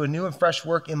God to do a new and fresh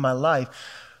work in my life.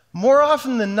 More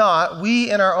often than not,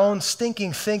 we in our own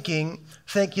stinking thinking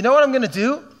think, you know what I'm going to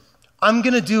do? I'm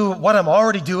going to do what I'm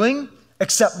already doing,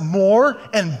 except more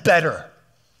and better,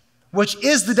 which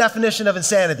is the definition of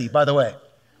insanity, by the way.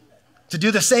 To do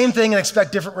the same thing and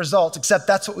expect different results, except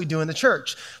that's what we do in the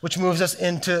church, which moves us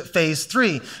into phase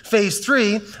 3. Phase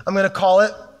 3, I'm going to call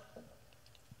it,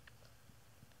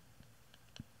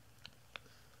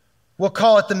 we'll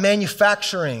call it the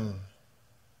manufacturing,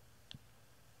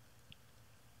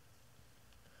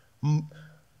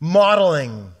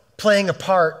 modeling, playing a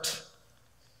part,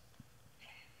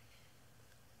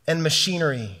 and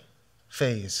machinery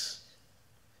phase.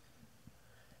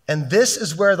 And this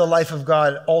is where the life of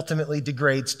God ultimately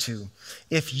degrades to.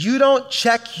 If you don't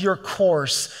check your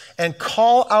course and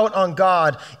call out on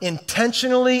God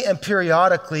intentionally and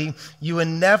periodically, you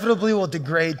inevitably will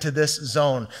degrade to this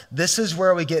zone. This is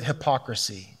where we get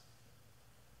hypocrisy.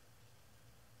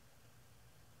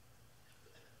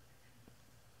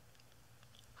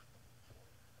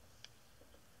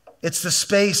 It's the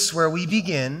space where we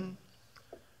begin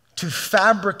to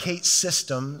fabricate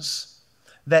systems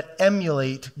that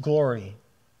emulate glory.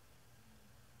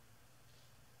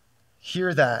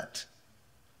 Hear that.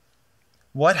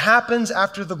 What happens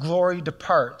after the glory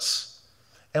departs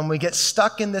and we get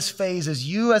stuck in this phase is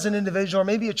you as an individual or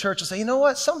maybe a church will say, you know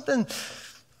what,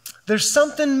 there's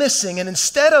something missing. And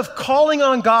instead of calling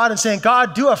on God and saying,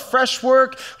 God, do a fresh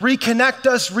work, reconnect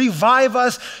us, revive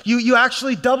us, you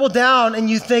actually double down and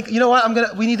you think, you know what, you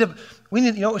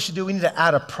know what we should do? We need to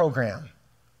add a program.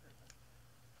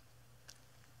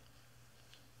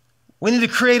 We need to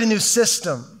create a new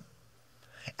system.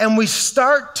 And we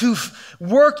start to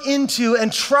work into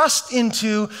and trust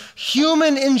into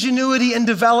human ingenuity and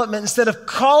development instead of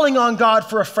calling on God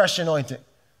for a fresh anointing.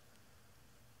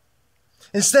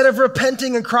 Instead of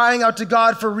repenting and crying out to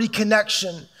God for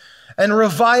reconnection and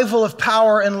revival of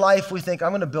power and life, we think,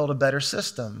 I'm going to build a better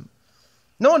system.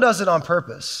 No one does it on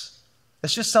purpose.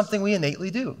 It's just something we innately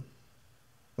do.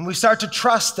 And we start to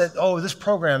trust that, this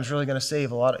program is really going to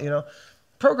save a lot of,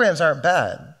 programs aren't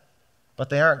bad,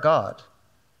 but they aren't God.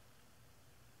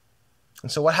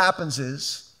 And so what happens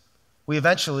is we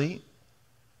eventually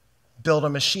build a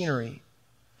machinery,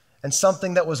 and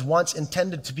something that was once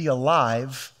intended to be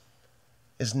alive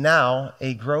is now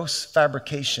a gross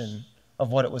fabrication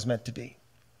of what it was meant to be.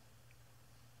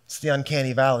 It's the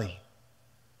uncanny valley.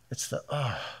 It's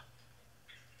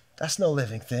that's no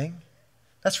living thing.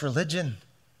 That's religion.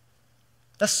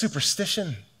 That's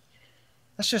superstition.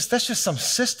 That's just some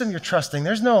system you're trusting.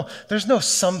 There's no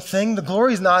something. The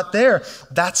glory's not there.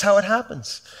 That's how it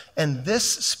happens. And this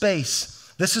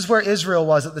space, this is where Israel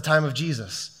was at the time of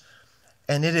Jesus.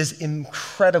 And it is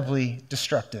incredibly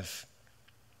destructive.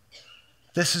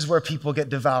 This is where people get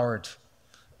devoured.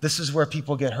 This is where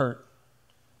people get hurt.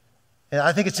 And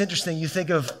I think it's interesting. You think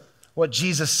of what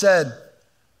Jesus said.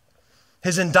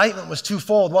 His indictment was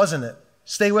twofold, wasn't it?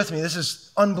 Stay with me. This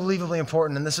is unbelievably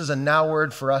important, and this is a now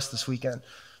word for us this weekend.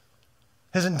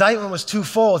 His indictment was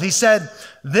twofold. He said,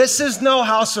 this is no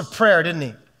house of prayer, didn't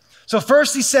he? So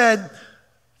first he said,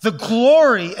 the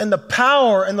glory and the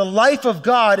power and the life of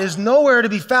God is nowhere to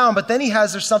be found, but then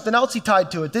there's something else he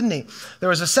tied to it, didn't he? There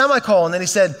was a semicolon, and then he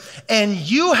said, and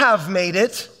you have made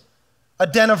it a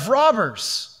den of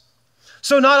robbers.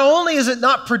 So not only is it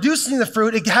not producing the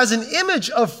fruit, it has an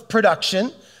image of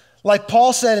production. Like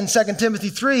Paul said in 2 Timothy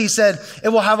 3, he said, it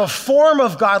will have a form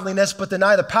of godliness, but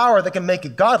deny the power that can make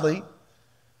it godly.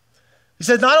 He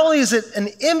said, not only is it an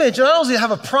image, not only does it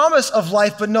have a promise of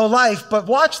life, but no life, but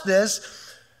watch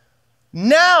this.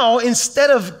 Now, instead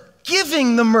of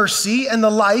giving the mercy and the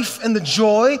life and the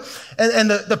joy and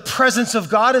the presence of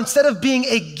God, instead of being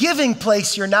a giving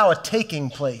place, you're now a taking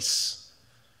place.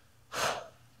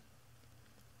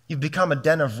 You've become a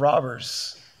den of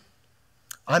robbers.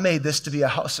 I made this to be a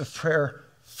house of prayer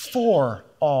for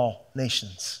all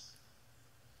nations.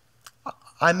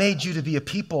 I made you to be a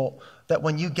people that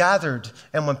when you gathered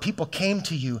and when people came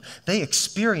to you, they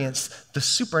experienced the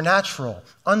supernatural,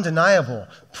 undeniable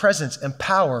presence and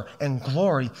power and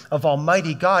glory of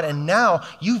Almighty God. And now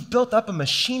you've built up a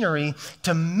machinery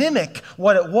to mimic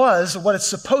what it was, what it's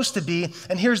supposed to be.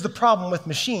 And here's the problem with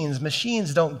machines.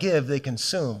 Machines don't give, they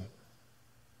consume.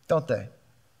 Don't they?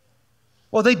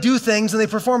 Well, they do things and they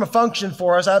perform a function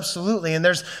for us, absolutely. And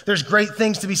there's great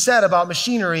things to be said about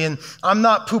machinery. And I'm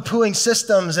not poo-pooing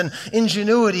systems and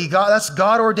ingenuity. That's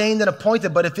God ordained and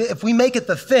appointed. But if we make it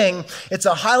the thing, it's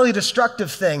a highly destructive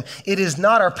thing. It is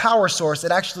not our power source.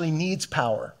 It actually needs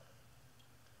power.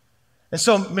 And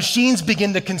so machines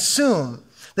begin to consume.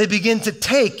 They begin to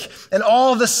take, and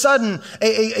all of a sudden,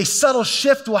 a subtle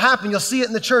shift will happen. You'll see it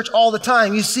in the church all the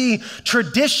time. You see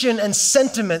tradition and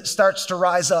sentiment starts to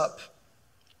rise up.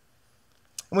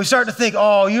 And we start to think,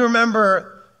 you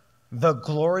remember the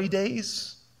glory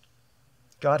days?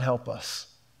 God help us.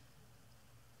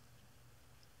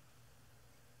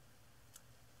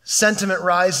 Sentiment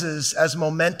rises as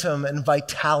momentum and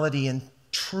vitality and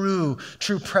true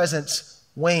presence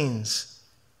wanes.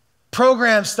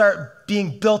 Programs start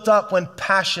being built up when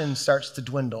passion starts to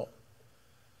dwindle.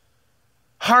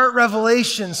 Heart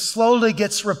revelation slowly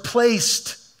gets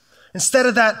replaced. Instead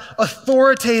of that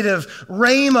authoritative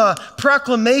rhema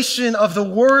proclamation of the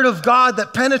word of God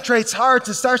that penetrates hearts,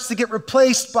 it starts to get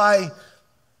replaced by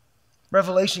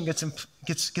revelation,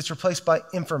 gets replaced by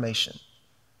information.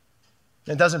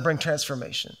 It doesn't bring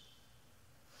transformation.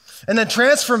 And then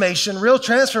real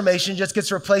transformation just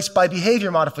gets replaced by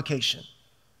behavior modification.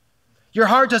 Your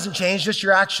heart doesn't change, just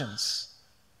your actions.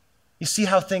 You see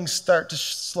how things start to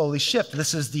slowly shift.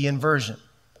 This is the inversion.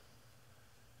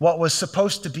 What was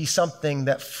supposed to be something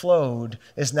that flowed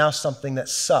is now something that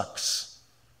sucks.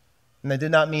 And I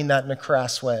did not mean that in a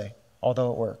crass way,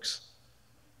 although it works.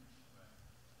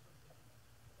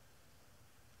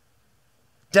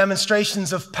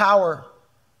 Demonstrations of power.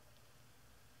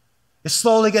 It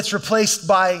slowly gets replaced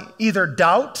by either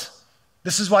doubt.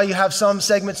 This is why you have some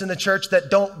segments in the church that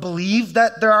don't believe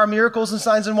that there are miracles and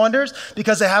signs and wonders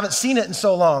because they haven't seen it in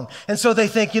so long. And so they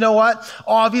think, you know what?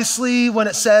 Obviously, when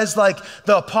it says like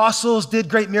the apostles did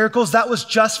great miracles, that was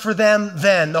just for them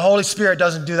then. The Holy Spirit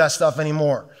doesn't do that stuff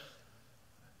anymore.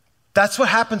 That's what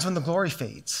happens when the glory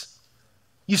fades.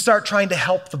 You start trying to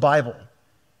help the Bible.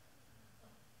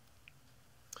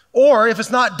 Or if it's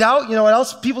not doubt, you know what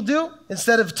else people do?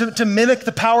 Instead of to mimic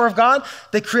the power of God,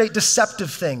 they create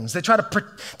deceptive things.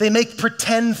 They make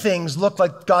pretend things look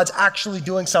like God's actually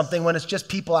doing something when it's just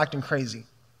people acting crazy.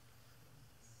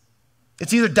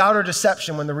 It's either doubt or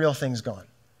deception when the real thing's gone.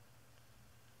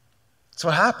 That's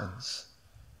what happens.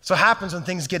 So it happens when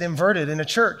things get inverted in a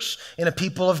church, in a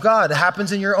people of God. It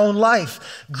happens in your own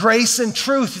life. Grace and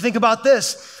truth. You think about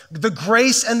this. The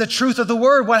grace and the truth of the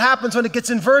word. What happens when it gets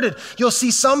inverted? You'll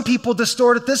see some people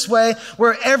distort it this way,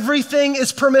 where everything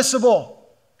is permissible.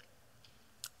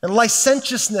 And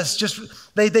licentiousness,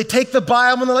 they take the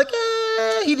Bible and they're like,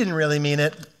 he didn't really mean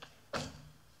it.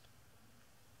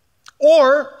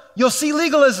 Or you'll see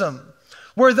legalism,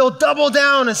 where they'll double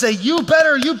down and say, you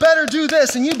better do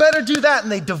this and you better do that.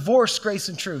 And they divorce grace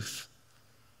and truth.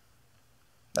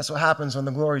 That's what happens when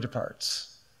the glory departs.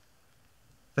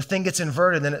 The thing gets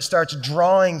inverted and it starts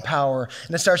drawing power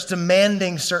and it starts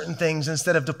demanding certain things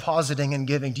instead of depositing and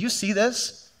giving. Do you see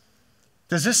this?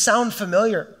 Does this sound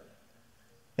familiar?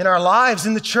 In our lives,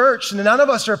 in the church, and none of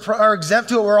us are exempt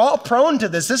to it. We're all prone to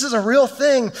this. This is a real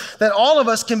thing that all of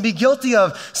us can be guilty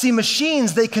of. See,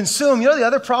 machines, they consume. You know the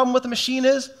other problem with the machine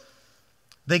is?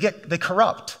 They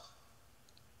corrupt.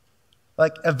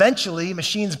 Like eventually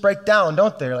machines break down,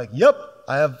 don't they? They're like, yep,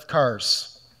 I have cars.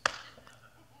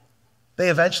 They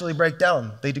eventually break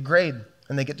down. They degrade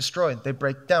and they get destroyed. They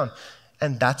break down.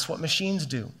 And that's what machines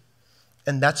do.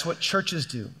 And that's what churches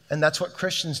do. And that's what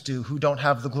Christians do who don't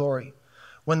have the glory.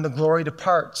 When the glory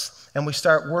departs and we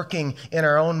start working in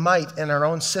our own might, in our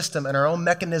own system, and our own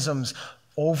mechanisms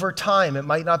over time, it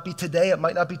might not be today, it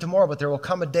might not be tomorrow, but there will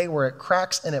come a day where it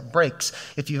cracks and it breaks.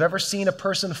 If you've ever seen a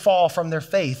person fall from their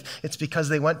faith, it's because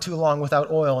they went too long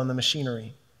without oil in the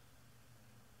machinery.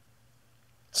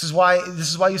 This is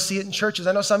why you see it in churches.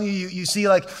 I know some of you see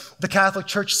like the Catholic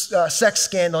Church sex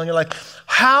scandal, and you're like,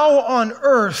 how on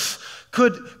earth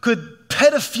could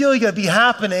pedophilia be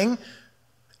happening?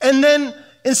 And then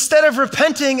instead of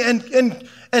repenting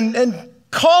and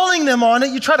calling them on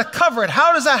it, you try to cover it.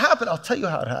 How does that happen? I'll tell you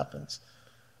how it happens.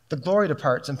 The glory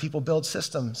departs and people build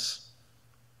systems.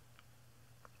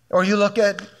 Or you look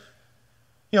at,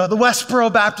 the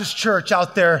Westboro Baptist Church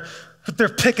out there with their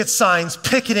picket signs,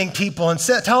 picketing people and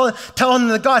telling them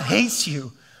that God hates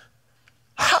you.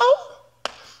 How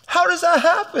does that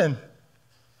happen?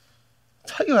 I'll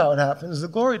tell you how it happens. The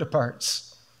glory departs.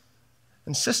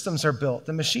 And systems are built.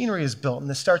 The machinery is built.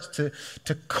 And it starts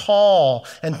to call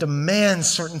and demand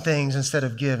certain things instead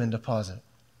of give and deposit.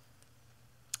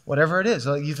 Whatever it is.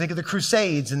 Like you think of the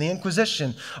Crusades and the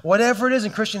Inquisition. Whatever it is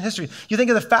in Christian history. You think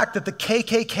of the fact that the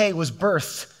KKK was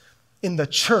birthed in the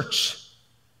church.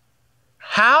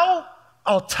 How?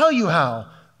 I'll tell you how.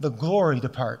 The glory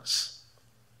departs.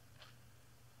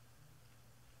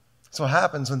 That's what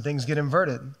happens when things get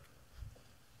inverted.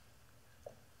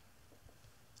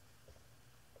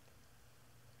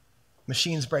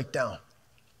 Machines break down.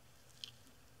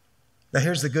 Now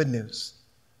here's the good news.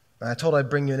 I told I'd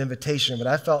bring you an invitation, but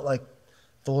I felt like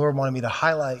the Lord wanted me to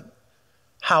highlight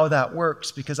how that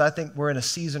works because I think we're in a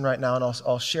season right now, and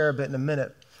I'll share a bit in a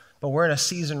minute. But we're in a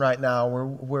season right now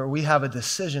where we have a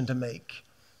decision to make.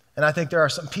 And I think there are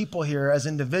some people here as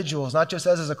individuals, not just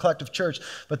as a collective church,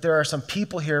 but there are some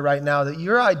people here right now that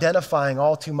you're identifying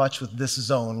all too much with this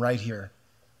zone right here.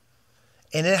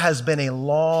 And it has been a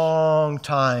long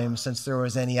time since there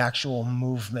was any actual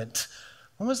movement.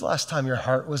 When was the last time your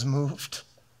heart was moved?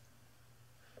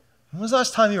 When was the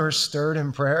last time you were stirred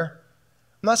in prayer?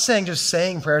 I'm not saying just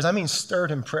saying prayers, I mean stirred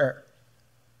in prayer.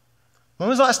 When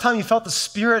was the last time you felt the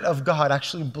Spirit of God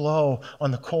actually blow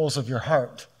on the coals of your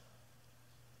heart?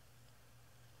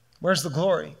 Where's the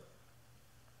glory?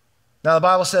 Now the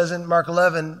Bible says in Mark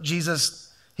 11,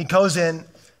 Jesus, he goes in,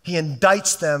 he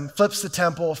indicts them, flips the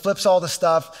temple, flips all the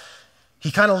stuff. He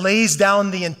kind of lays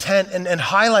down the intent and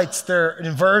highlights their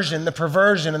inversion, the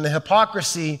perversion, and the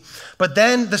hypocrisy. But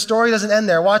then the story doesn't end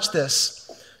there. Watch this.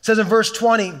 It says in verse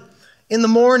 20, in the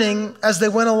morning, as they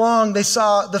went along, they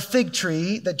saw the fig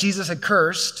tree that Jesus had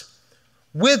cursed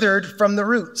withered from the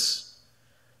roots.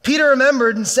 Peter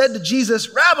remembered and said to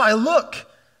Jesus, Rabbi, look,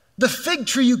 the fig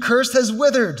tree you cursed has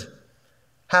withered.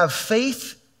 Have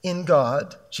faith in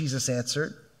God, Jesus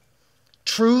answered.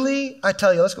 Truly, I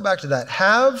tell you, let's go back to that.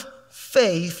 Have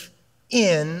faith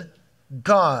in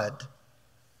God.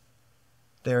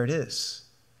 There it is.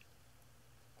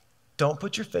 Don't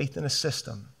put your faith in a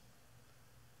system.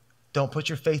 Don't put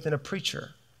your faith in a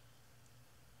preacher.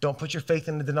 Don't put your faith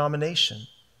in a denomination.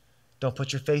 Don't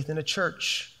put your faith in a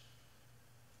church.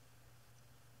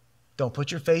 Don't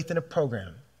put your faith in a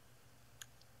program.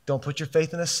 Don't put your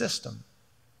faith in a system.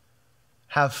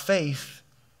 Have faith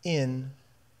in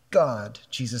God,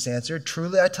 Jesus answered.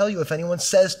 Truly, I tell you, if anyone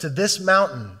says to this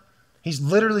mountain, he's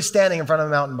literally standing in front of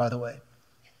a mountain, by the way.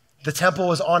 The temple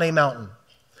was on a mountain.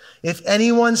 If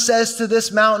anyone says to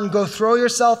this mountain, go throw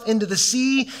yourself into the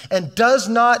sea, and does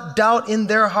not doubt in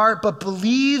their heart, but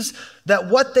believes that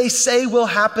what they say will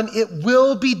happen, it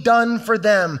will be done for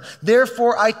them.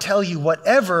 Therefore, I tell you,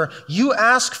 whatever you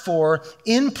ask for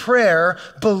in prayer,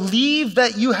 believe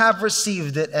that you have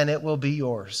received it, and it will be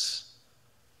yours.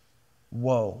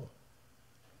 Whoa.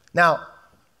 Now,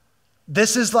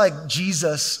 this is like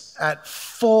Jesus at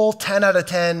full 10 out of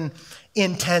 10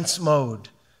 intense mode.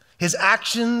 His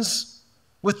actions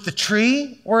with the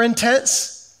tree were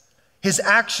intense. His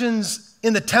actions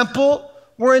in the temple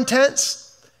were intense.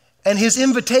 And his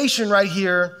invitation right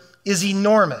here is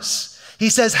enormous.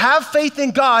 He says, have faith in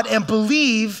God and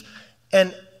believe,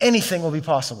 and anything will be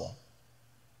possible.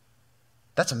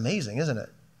 That's amazing, isn't it?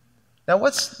 Now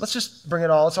let's just bring it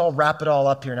all, let's all wrap it all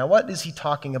up here. Now what is he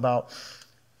talking about?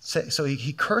 So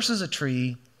he curses a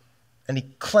tree and he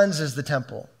cleanses the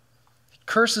temple. He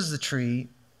curses the tree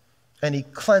and he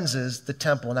cleanses the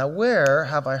temple. Now, where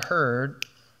have I heard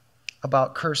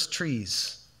about cursed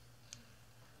trees?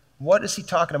 What is he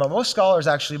talking about? Most scholars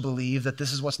actually believe that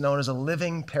this is what's known as a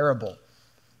living parable,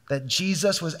 that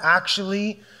Jesus was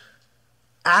actually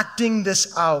acting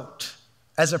this out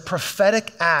as a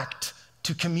prophetic act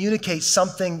to communicate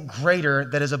something greater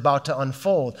that is about to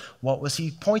unfold. What was he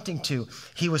pointing to?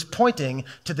 He was pointing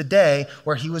to the day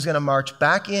where he was going to march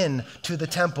back in to the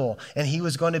temple, and he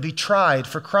was going to be tried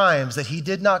for crimes that he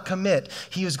did not commit.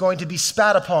 He was going to be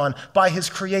spat upon by his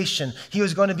creation. He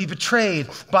was going to be betrayed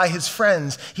by his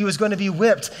friends. He was going to be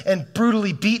whipped and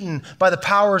brutally beaten by the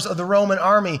powers of the Roman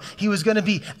army. He was going to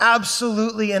be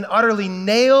absolutely and utterly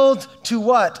nailed to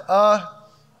what? A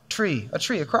tree,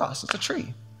 a cross. It's a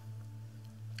tree.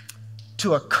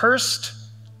 To a cursed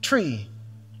tree.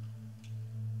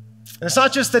 And it's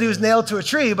not just that he was nailed to a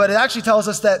tree, but it actually tells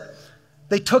us that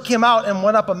they took him out and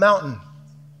went up a mountain.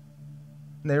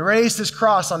 And they raised his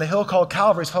cross on a hill called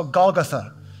Calvary. It's called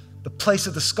Golgotha, the place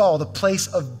of the skull, the place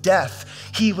of death.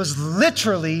 He was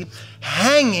literally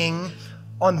hanging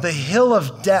on the hill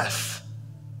of death.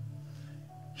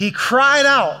 He cried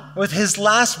out with his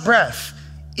last breath,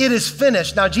 "It is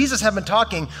finished." Now, Jesus had been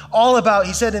talking all about,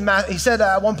 he said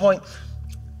at one point,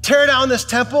 tear down this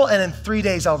temple and in 3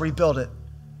 days I'll rebuild it.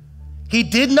 He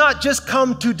did not just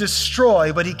come to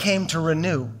destroy, but he came to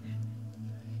renew.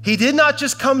 He did not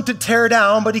just come to tear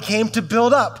down, but he came to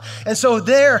build up. And so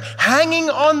there, hanging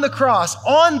on the cross,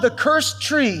 on the cursed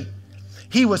tree,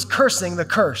 he was cursing the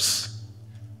curse.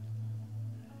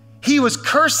 He was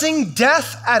cursing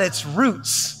death at its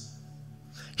roots.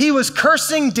 He was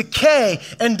cursing decay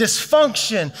and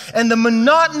dysfunction and the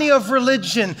monotony of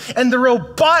religion and the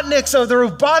robotics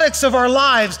of our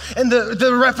lives and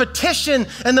the repetition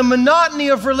and the monotony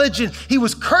of religion. He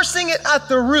was cursing it at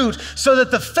the root so that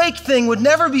the fake thing would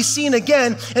never be seen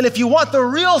again. And if you want the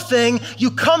real thing, you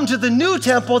come to the new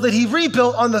temple that he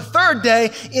rebuilt on the third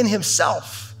day in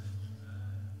himself.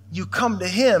 You come to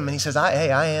him and he says,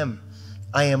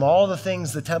 I am all the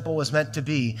things the temple was meant to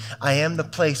be. I am the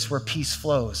place where peace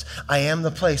flows. I am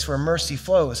the place where mercy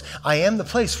flows. I am the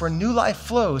place where new life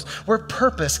flows, where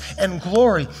purpose and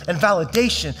glory and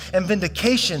validation and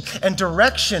vindication and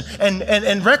direction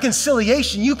and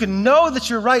reconciliation. You can know that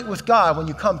you're right with God when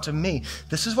you come to me.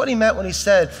 This is what he meant when he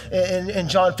said in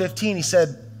John 15, he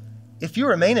said, if you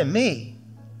remain in me,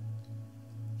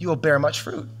 you will bear much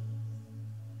fruit.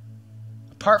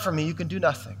 Apart from me, you can do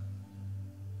nothing.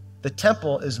 The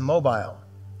temple is mobile.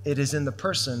 It is in the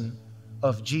person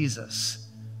of Jesus.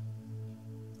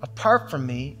 Apart from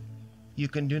me, you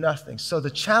can do nothing. So the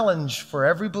challenge for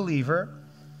every believer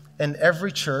and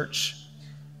every church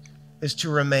is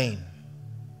to remain.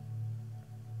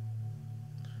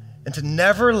 And to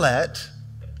never let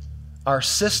our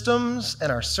systems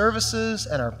and our services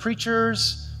and our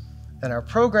preachers and our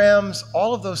programs,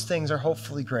 all of those things are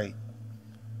hopefully great.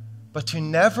 But to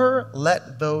never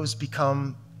let those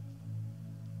become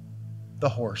the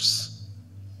horse.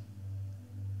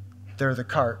 They're the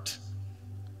cart.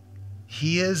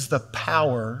 He is the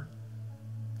power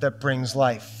that brings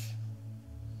life.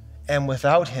 And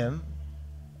without him,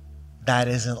 that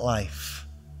isn't life.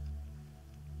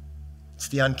 It's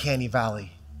the uncanny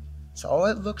valley. So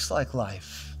it looks like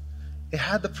life. It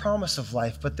had the promise of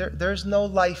life, but there's no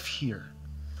life here.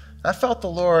 I felt the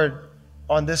Lord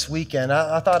on this weekend.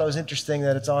 I thought it was interesting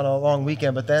that it's on a long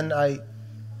weekend, but then I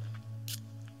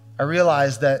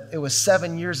realized that it was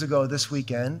 7 years ago this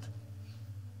weekend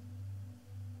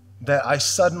that I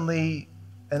suddenly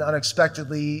and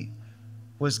unexpectedly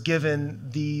was given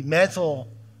the mantle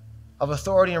of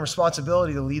authority and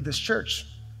responsibility to lead this church.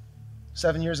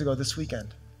 7 years ago this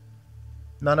weekend.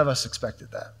 None of us expected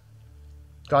that.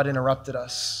 God interrupted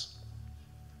us.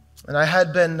 And I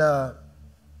had been, a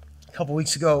couple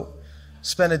weeks ago,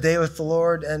 spent a day with the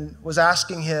Lord and was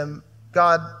asking him,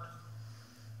 God,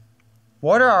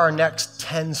 what are our next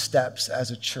 10 steps as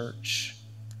a church?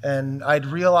 And I'd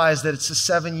realized that it's the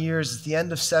 7 years, it's the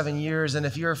end of 7 years, and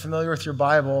if you're familiar with your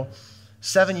Bible,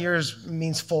 7 years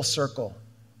means full circle.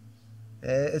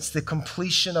 It's the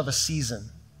completion of a season.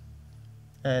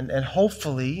 And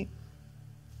hopefully,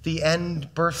 the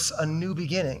end births a new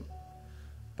beginning.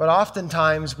 But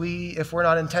oftentimes, if we're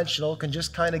not intentional, can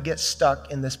just kind of get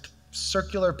stuck in this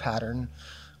circular pattern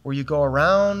where you go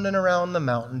around and around the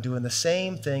mountain doing the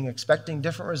same thing, expecting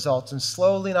different results, and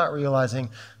slowly not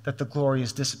realizing that the glory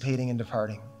is dissipating and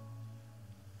departing.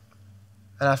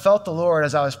 And I felt the Lord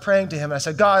as I was praying to him, and I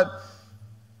said, God,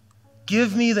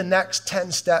 give me the next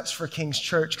 10 steps for King's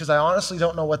Church, because I honestly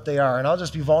don't know what they are. And I'll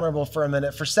just be vulnerable for a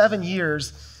minute. For 7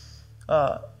 years,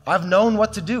 I've known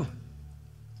what to do.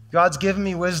 God's given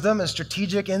me wisdom and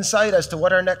strategic insight as to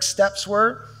what our next steps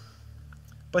were.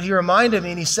 But he reminded me,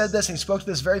 and he said this, and he spoke to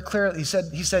this very clearly. He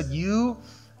said, you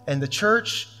and the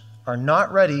church are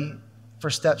not ready for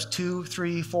steps 2,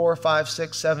 3, 4, 5,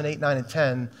 6, 7, 8, 9, and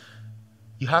 10.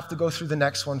 You have to go through the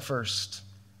next one first.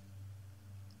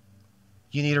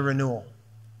 You need a renewal.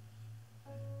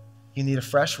 You need a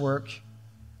fresh work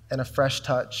and a fresh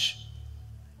touch.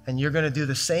 And you're going to do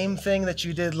the same thing that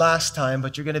you did last time,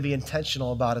 but you're going to be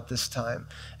intentional about it this time.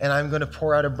 And I'm going to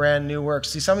pour out a brand new work.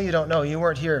 See, some of you don't know, you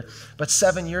weren't here, but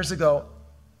 7 years ago,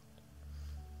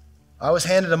 I was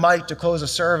handed a mic to close a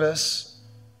service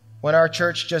when our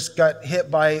church just got hit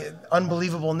by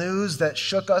unbelievable news that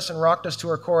shook us and rocked us to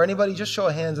our core. Anybody, just show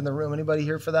of hands in the room. Anybody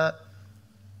here for that?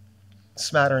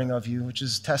 Smattering of you, which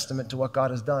is testament to what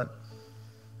God has done.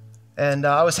 And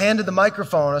I was handed the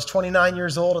microphone. I was 29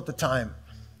 years old at the time.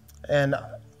 And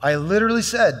I literally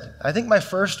said, I think my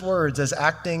first words as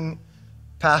acting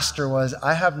pastor was,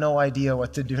 I have no idea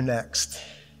what to do next.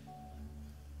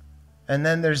 And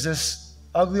then there's this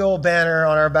ugly old banner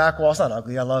on our back wall. It's not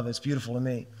ugly, I love it, it's beautiful to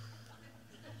me.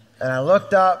 And I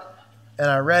looked up and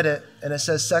I read it, and it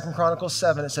says 2 Chronicles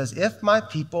 7, it says, if my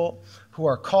people who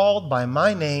are called by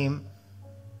my name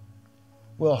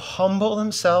will humble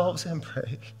themselves and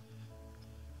pray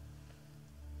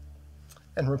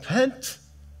and repent,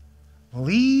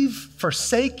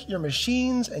 forsake your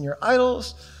machines and your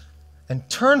idols, and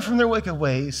turn from their wicked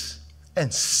ways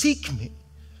and seek me,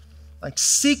 like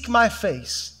seek my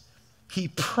face. He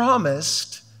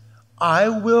promised, I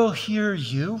will hear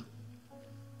you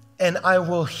and I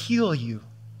will heal you.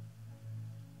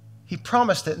 He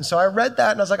promised it. And so I read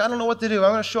that and I was like, I don't know what to do.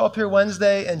 I'm going to show up here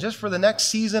Wednesday, and just for the next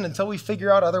season, until we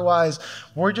figure out otherwise,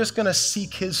 we're just going to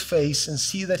seek his face and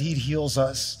see that he heals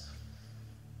us.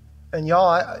 And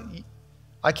y'all,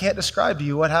 I can't describe to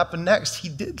you what happened next. He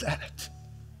did that.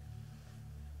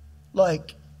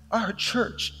 Like, our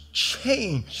church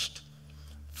changed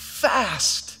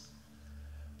fast.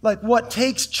 Like what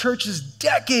takes churches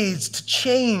decades to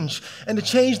change and to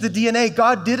change the DNA,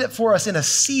 God did it for us in a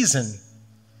season.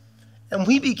 And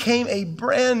we became a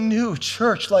brand new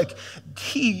church. Like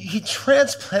he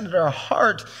transplanted our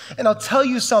heart. And I'll tell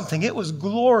you something, it was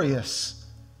glorious.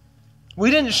 We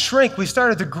didn't shrink, we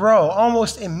started to grow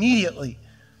almost immediately.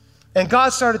 And God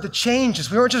started to change us.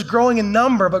 We weren't just growing in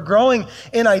number, but growing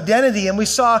in identity. And we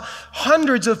saw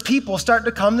hundreds of people start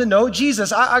to come to know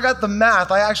Jesus. I got the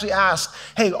math. I actually asked,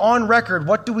 hey, on record,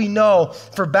 what do we know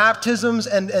for baptisms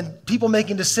and people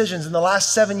making decisions in the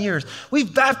last 7 years?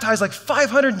 We've baptized like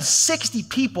 560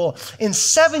 people in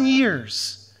 7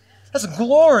 years. That's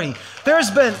glory.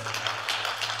 There's been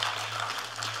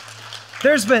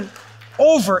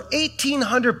over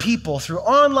 1,800 people through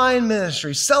online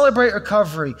ministry, Celebrate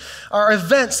Recovery, our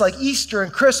events like Easter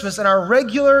and Christmas, and our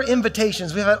regular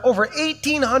invitations. We've had over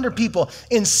 1,800 people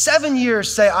in 7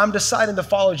 years say, I'm deciding to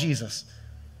follow Jesus.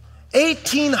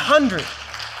 1,800.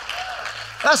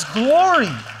 That's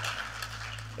glory.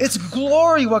 It's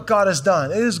glory what God has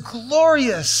done. It is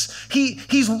glorious.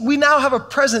 We now have a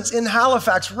presence in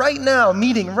Halifax right now,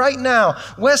 meeting right now,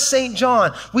 West St.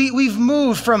 John. We've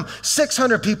moved from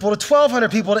 600 people to 1,200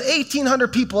 people to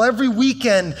 1,800 people every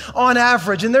weekend on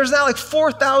average. And there's now like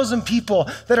 4,000 people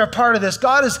that are part of this.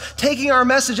 God is taking our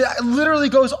message. It literally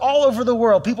goes all over the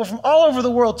world. People from all over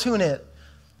the world tune in.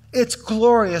 It's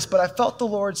glorious, but I felt the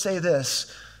Lord say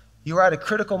this: you are at a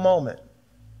critical moment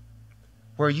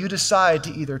where you decide to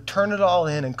either turn it all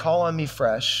in and call on me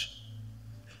fresh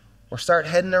or start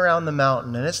heading around the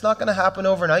mountain. And it's not going to happen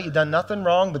overnight. You've done nothing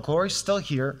wrong. The glory's still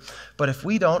here. But if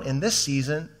we don't, in this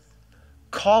season,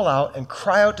 call out and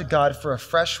cry out to God for a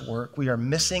fresh work, we are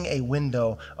missing a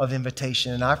window of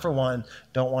invitation. And I, for one,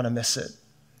 don't want to miss it.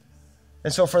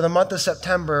 And so for the month of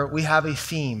September, we have a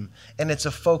theme, and it's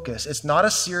a focus. It's not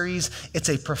a series. It's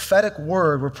a prophetic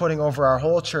word we're putting over our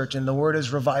whole church, and the word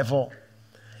is revival.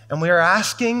 And we are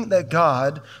asking that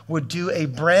God would do a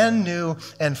brand new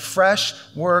and fresh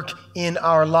work in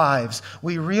our lives.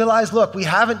 We realize, look, we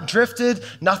haven't drifted,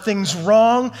 nothing's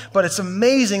wrong, but it's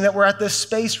amazing that we're at this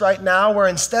space right now where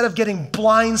instead of getting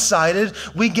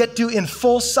blindsided, we get to, in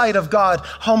full sight of God,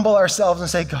 humble ourselves and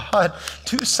say, God,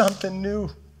 do something new.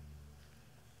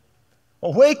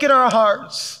 Awaken our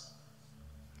hearts.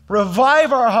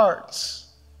 Revive our hearts.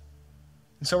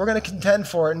 And so we're going to contend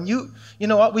for it. And you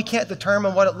know what? We can't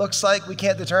determine what it looks like. We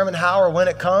can't determine how or when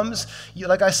it comes.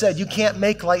 Like I said, you can't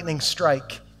make lightning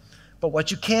strike. But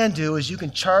what you can do is you can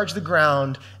charge the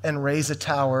ground and raise a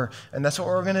tower. And that's what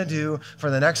we're going to do for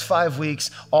the next 5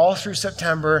 weeks, all through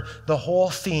September. The whole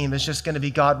theme is just going to be,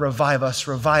 God, revive us,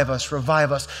 revive us,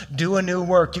 revive us. Do a new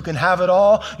work. You can have it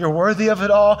all. You're worthy of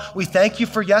it all. We thank you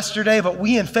for yesterday, but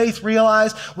we in faith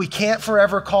realize we can't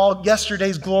forever call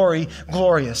yesterday's glory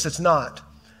glorious. It's not.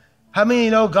 How many of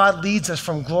you know God leads us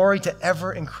from glory to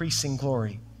ever increasing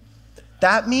glory?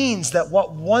 That means that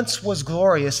what once was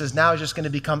glorious is now just going to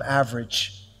become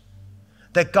average.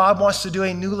 That God wants to do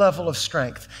a new level of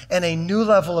strength and a new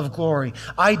level of glory.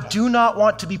 I do not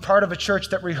want to be part of a church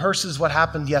that rehearses what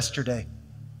happened yesterday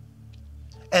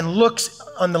and looks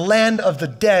on the land of the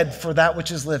dead for that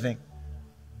which is living.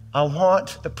 I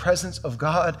want the presence of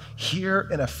God here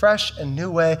in a fresh and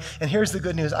new way. And here's the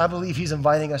good news. I believe he's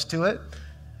inviting us to it.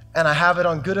 And I have it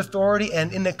on good authority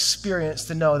and in experience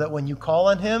to know that when you call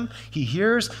on him, he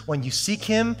hears. When you seek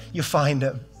him, you find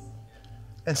him.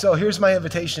 And so here's my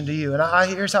invitation to you. And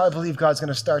here's how I believe God's going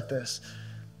to start this.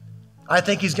 I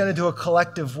think he's going to do a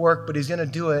collective work, but he's going to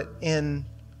do it in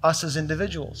us as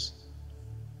individuals.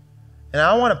 And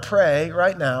I want to pray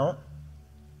right now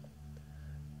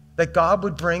that God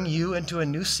would bring you into a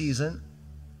new season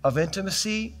of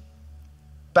intimacy,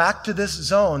 back to this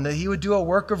zone, that he would do a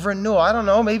work of renewal. I don't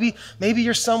know, maybe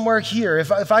you're somewhere here.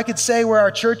 If I could say where our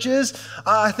church is,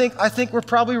 I think we're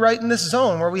probably right in this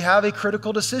zone where we have a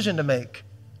critical decision to make.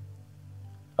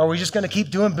 Are we just going to keep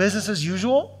doing business as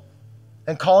usual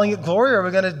and calling it glory, or are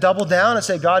we going to double down and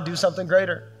say, God, do something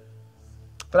greater?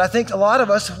 But I think a lot of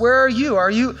us, where are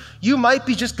you? You might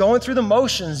be just going through the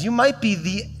motions. You might be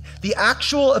the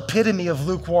actual epitome of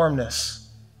lukewarmness.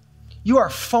 You are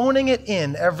phoning it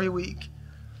in every week.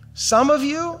 Some of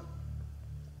you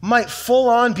might full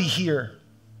on be here,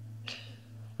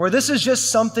 where this is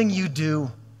just something you do.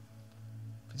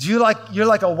 You're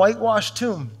like a whitewashed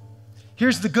tomb.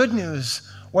 Here's the good news.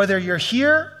 Whether you're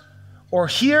here or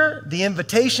here, the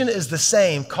invitation is the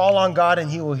same. Call on God and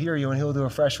he will hear you and he will do a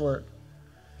fresh work.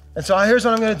 And so here's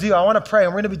what I'm going to do. I want to pray,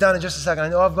 and we're going to be done in just a second. I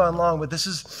know I've gone long, but this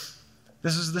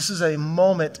is a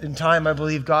moment in time I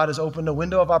believe God has opened a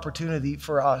window of opportunity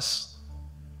for us.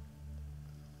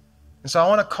 And so I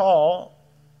want to call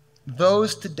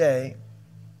those today,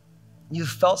 you've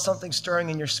felt something stirring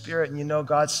in your spirit and you know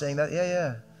God's saying that,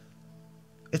 yeah,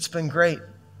 it's been great,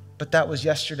 but that was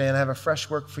yesterday and I have a fresh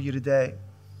work for you today.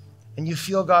 And you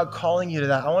feel God calling you to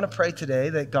that. I want to pray today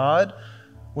that God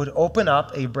would open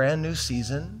up a brand new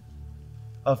season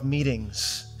of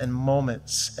meetings and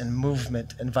moments and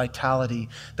movement and vitality,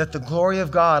 that the glory of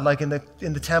God, like in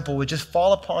the temple, would just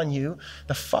fall upon you.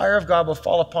 The fire of God will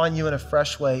fall upon you in a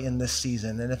fresh way in this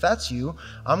season. And if that's you,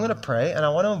 I'm going to pray, and I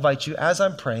want to invite you, as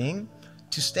I'm praying,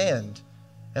 to stand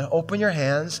and open your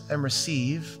hands and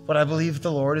receive what I believe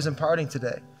the Lord is imparting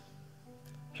today.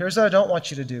 Here's what I don't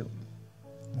want you to do.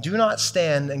 Do not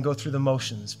stand and go through the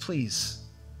motions, please.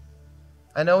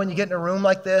 I know when you get in a room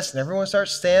like this and everyone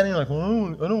starts standing, like, well,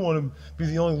 I don't want to be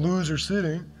the only loser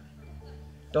sitting.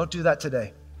 Don't do that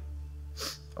today,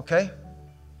 okay?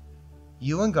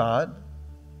 You and God,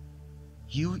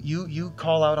 you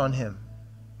call out on him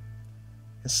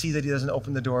and see that he doesn't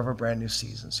open the door of a brand new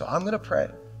season. So I'm going to pray.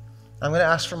 I'm going to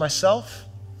ask for myself,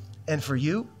 and for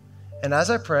you. And as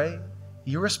I pray,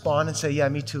 you respond and say, yeah,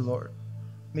 me too, Lord.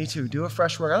 Me too. Do a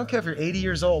fresh work. I don't care if you're 80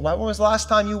 years old. When was the last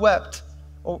time you wept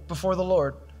before the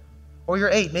Lord? Or you're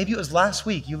 8. Maybe it was last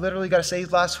week. You literally got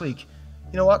saved last week.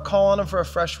 You know what? Call on him for a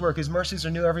fresh work. His mercies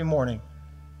are new every morning.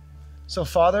 So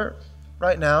Father,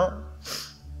 right now,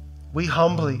 we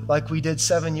humbly, like we did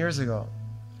 7 years ago,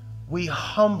 we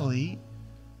humbly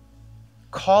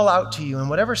call out to you in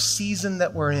whatever season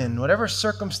that we're in, whatever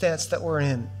circumstance that we're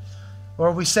in.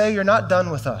 Lord, we say you're not done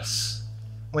with us.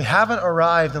 We haven't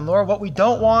arrived. And Lord, what we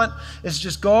don't want is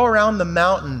just go around the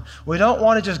mountain. We don't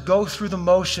want to just go through the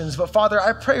motions. But Father,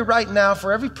 I pray right now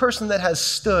for every person that has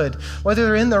stood, whether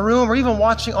they're in the room or even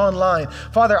watching online.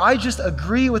 Father, I just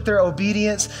agree with their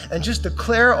obedience and just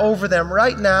declare over them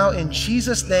right now in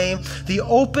Jesus' name, the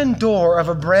open door of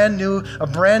a brand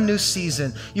new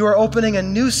season. You are opening a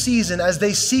new season. As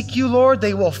they seek you, Lord,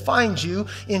 they will find you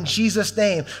in Jesus'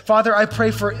 name. Father, I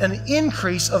pray for an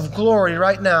increase of glory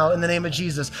right now in the name of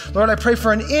Jesus. Lord, I pray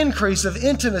for an increase of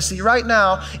intimacy right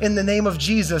now in the name of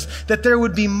Jesus, that there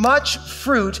would be much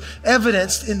fruit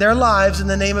evidenced in their lives in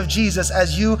the name of Jesus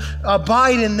as you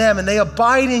abide in them and they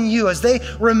abide in you, as they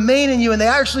remain in you and they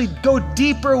actually go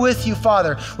deeper with you,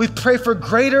 Father. We pray for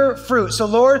greater fruit. So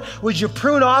Lord, would you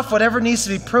prune off whatever needs to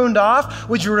be pruned off?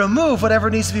 Would you remove whatever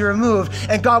needs to be removed?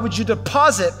 And God, would you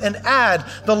deposit and add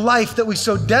the life that we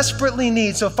so desperately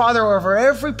need? So Father, over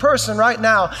every person right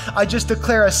now, I just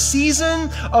declare a season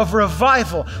of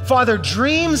revival. Father,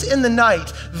 dreams in the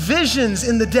night, visions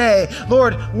in the day.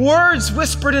 Lord, words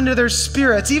whispered into their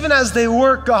spirits, even as they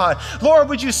work, God. Lord,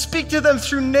 would you speak to them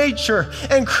through nature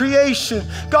and creation?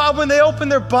 God, when they open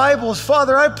their Bibles,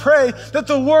 Father, I pray that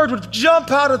the word would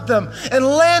jump out at them and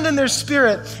land in their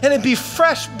spirit, and it'd be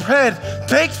fresh bread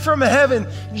baked from heaven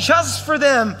just for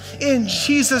them in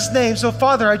Jesus' name. So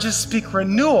Father, I just speak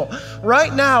renewal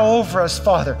right now over us,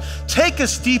 Father. Take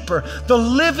us deeper. The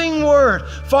living word.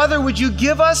 Father, would you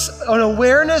give us an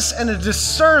awareness and a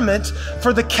discernment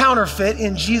for the counterfeit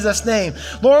in Jesus' name?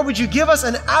 Lord, would you give us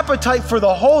an appetite for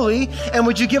the holy, and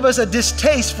would you give us a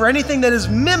distaste for anything that is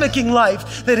mimicking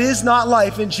life that is not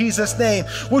life in Jesus' name?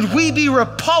 Would we be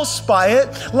repulsed by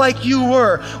it like you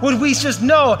were? Would we just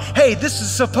know, hey, this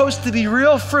is supposed to be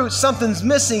real fruit, something's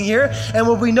missing here, and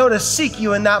would we know to seek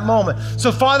you in that moment?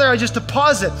 So Father, I just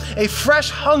deposit a fresh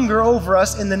hunger over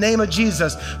us in the name of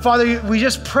Jesus. Father, we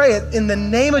just pray it in the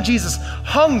name of Jesus,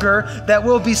 hunger that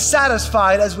will be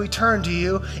satisfied as we turn to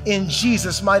you in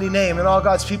Jesus' mighty name. And all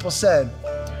God's people said,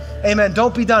 amen.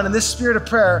 Don't be done. In this spirit of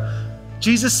prayer,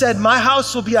 Jesus said, my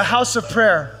house will be a house of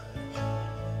prayer.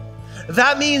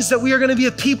 That means that we are going to be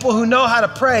a people who know how to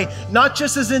pray, not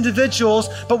just as individuals,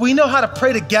 but we know how to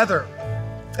pray together.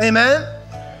 Amen.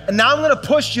 And now I'm going to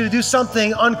push you to do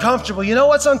something uncomfortable. You know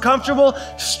what's uncomfortable?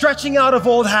 Stretching out of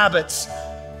old habits.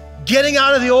 Getting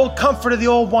out of the old comfort of the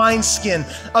old wineskin.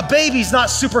 A baby's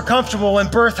not super comfortable when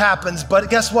birth happens, but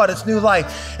guess what? It's new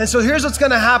life. And so here's what's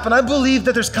gonna happen. I believe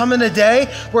that there's coming a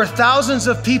day where thousands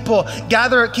of people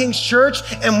gather at King's Church,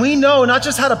 and we know not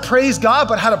just how to praise God,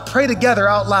 but how to pray together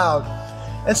out loud.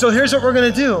 And so here's what we're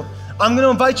gonna do. I'm gonna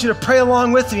invite you to pray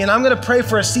along with me, and I'm gonna pray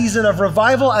for a season of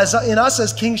revival in us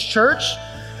as King's Church.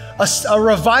 A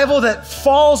revival that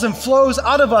falls and flows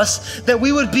out of us, that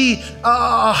we would be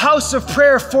a house of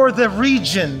prayer for the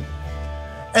region,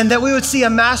 and that we would see a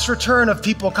mass return of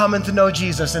people coming to know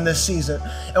Jesus in this season.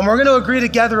 And we're going to agree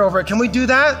together over it. Can we do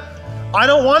that? I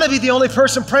don't want to be the only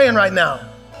person praying right now.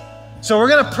 So we're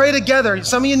going to pray together.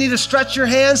 Some of you need to stretch your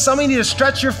hands. Some of you need to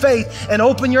stretch your faith and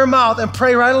open your mouth and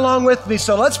pray right along with me.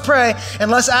 So let's pray and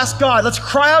let's ask God. Let's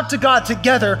cry out to God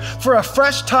together for a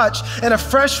fresh touch and a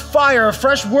fresh fire, a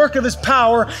fresh work of his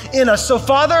power in us. So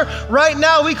Father, right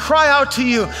now we cry out to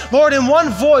you, Lord, in one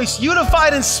voice,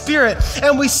 unified in spirit.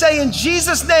 And we say in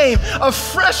Jesus' name, a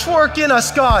fresh work in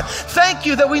us, God. Thank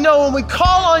you that we know when we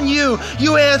call on you,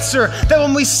 you answer. That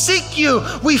when we seek you,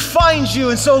 we find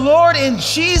you. And so Lord, in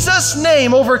Jesus'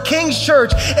 name over King's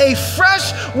Church, a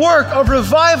fresh work of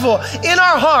revival in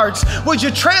our hearts. Would you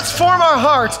transform our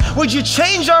hearts? Would you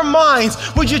change our minds?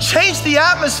 Would you change the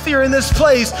atmosphere in this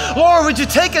place? Lord, would you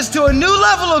take us to a new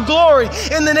level of glory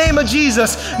in the name of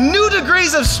Jesus? New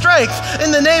degrees of strength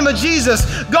in the name of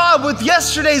Jesus. God, with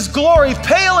yesterday's glory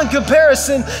pale in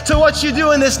comparison to what you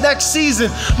do in this next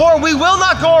season. Lord, we will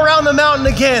not go around the mountain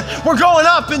again. We're going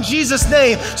up in Jesus'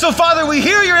 name. So Father, we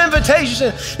hear your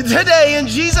invitation today in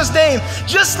Jesus' name. name,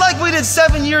 just like we did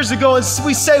 7 years ago. And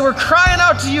we say we're crying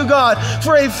out to you, God,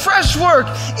 for a fresh work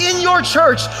in your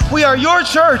church. We are your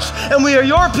church, and we are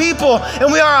your people,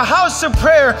 and we are a house of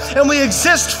prayer, and we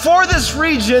exist for this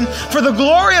region, for the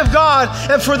glory of God,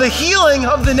 and for the healing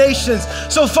of the nations.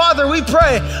 So, Father, we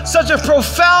pray such a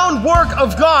profound work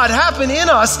of God happen in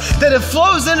us that it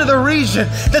flows into the region,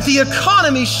 that the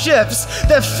economy shifts,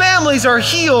 that families are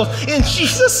healed in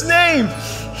Jesus' name.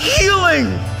 Healing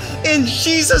in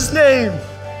Jesus' name.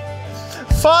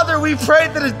 Father, we pray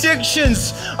that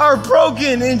addictions are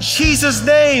broken in Jesus'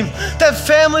 name, that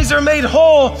families are made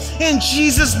whole in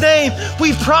Jesus' name.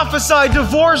 We prophesy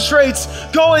divorce rates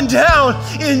going down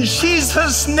in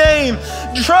Jesus' name,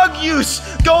 drug use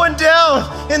going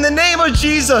down in the name of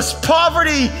Jesus,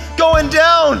 poverty going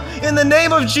down in the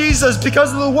name of Jesus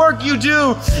because of the work you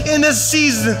do in this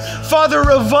season. Father,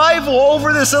 revival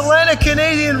over this Atlantic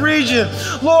Canadian region.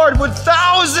 Lord, would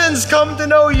thousands come to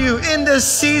know you in this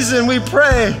season, we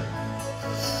pray.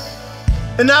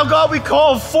 And now, God, we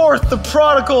call forth the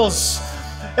prodigals,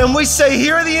 and we say,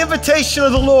 hear the invitation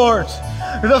of the Lord.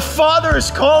 The Father is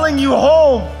calling you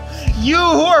home, you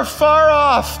who are far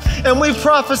off. And we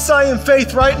prophesy in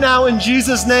faith right now in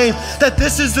Jesus' name that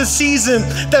this is the season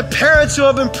that parents who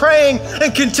have been praying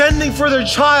and contending for their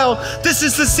child, this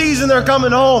is the season they're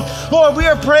coming home. Lord, we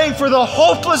are praying for the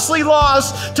hopelessly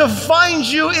lost to find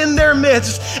you in their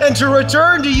midst and to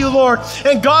return to you, Lord.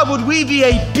 And God, would we be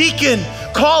a beacon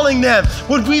calling them?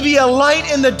 Would we be a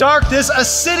light in the darkness, a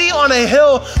city on a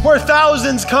hill where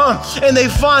thousands come and they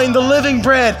find the living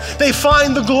bread, they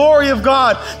find the glory of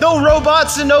God, no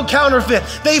robots and no counterfeit.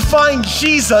 They find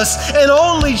Jesus and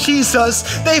only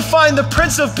Jesus. They find the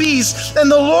Prince of Peace and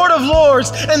the Lord of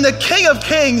Lords and the King of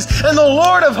Kings and the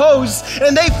Lord of Hosts,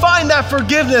 and they find that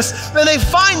forgiveness and they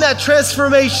find that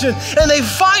transformation and they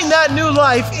find that new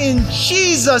life in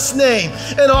Jesus' name.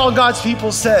 And all God's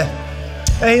people said,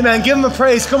 amen. Give him a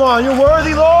praise. Come on. You're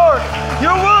worthy, Lord.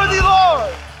 You're worthy,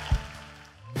 Lord.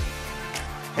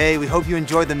 Hey, we hope you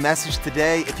enjoyed the message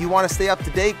today. If you want to stay up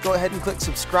to date, go ahead and click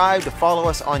subscribe to follow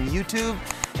us on YouTube.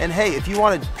 And hey, if you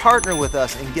want to partner with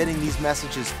us in getting these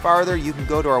messages farther, you can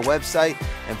go to our website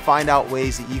and find out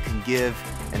ways that you can give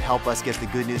and help us get the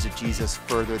good news of Jesus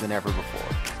further than ever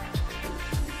before.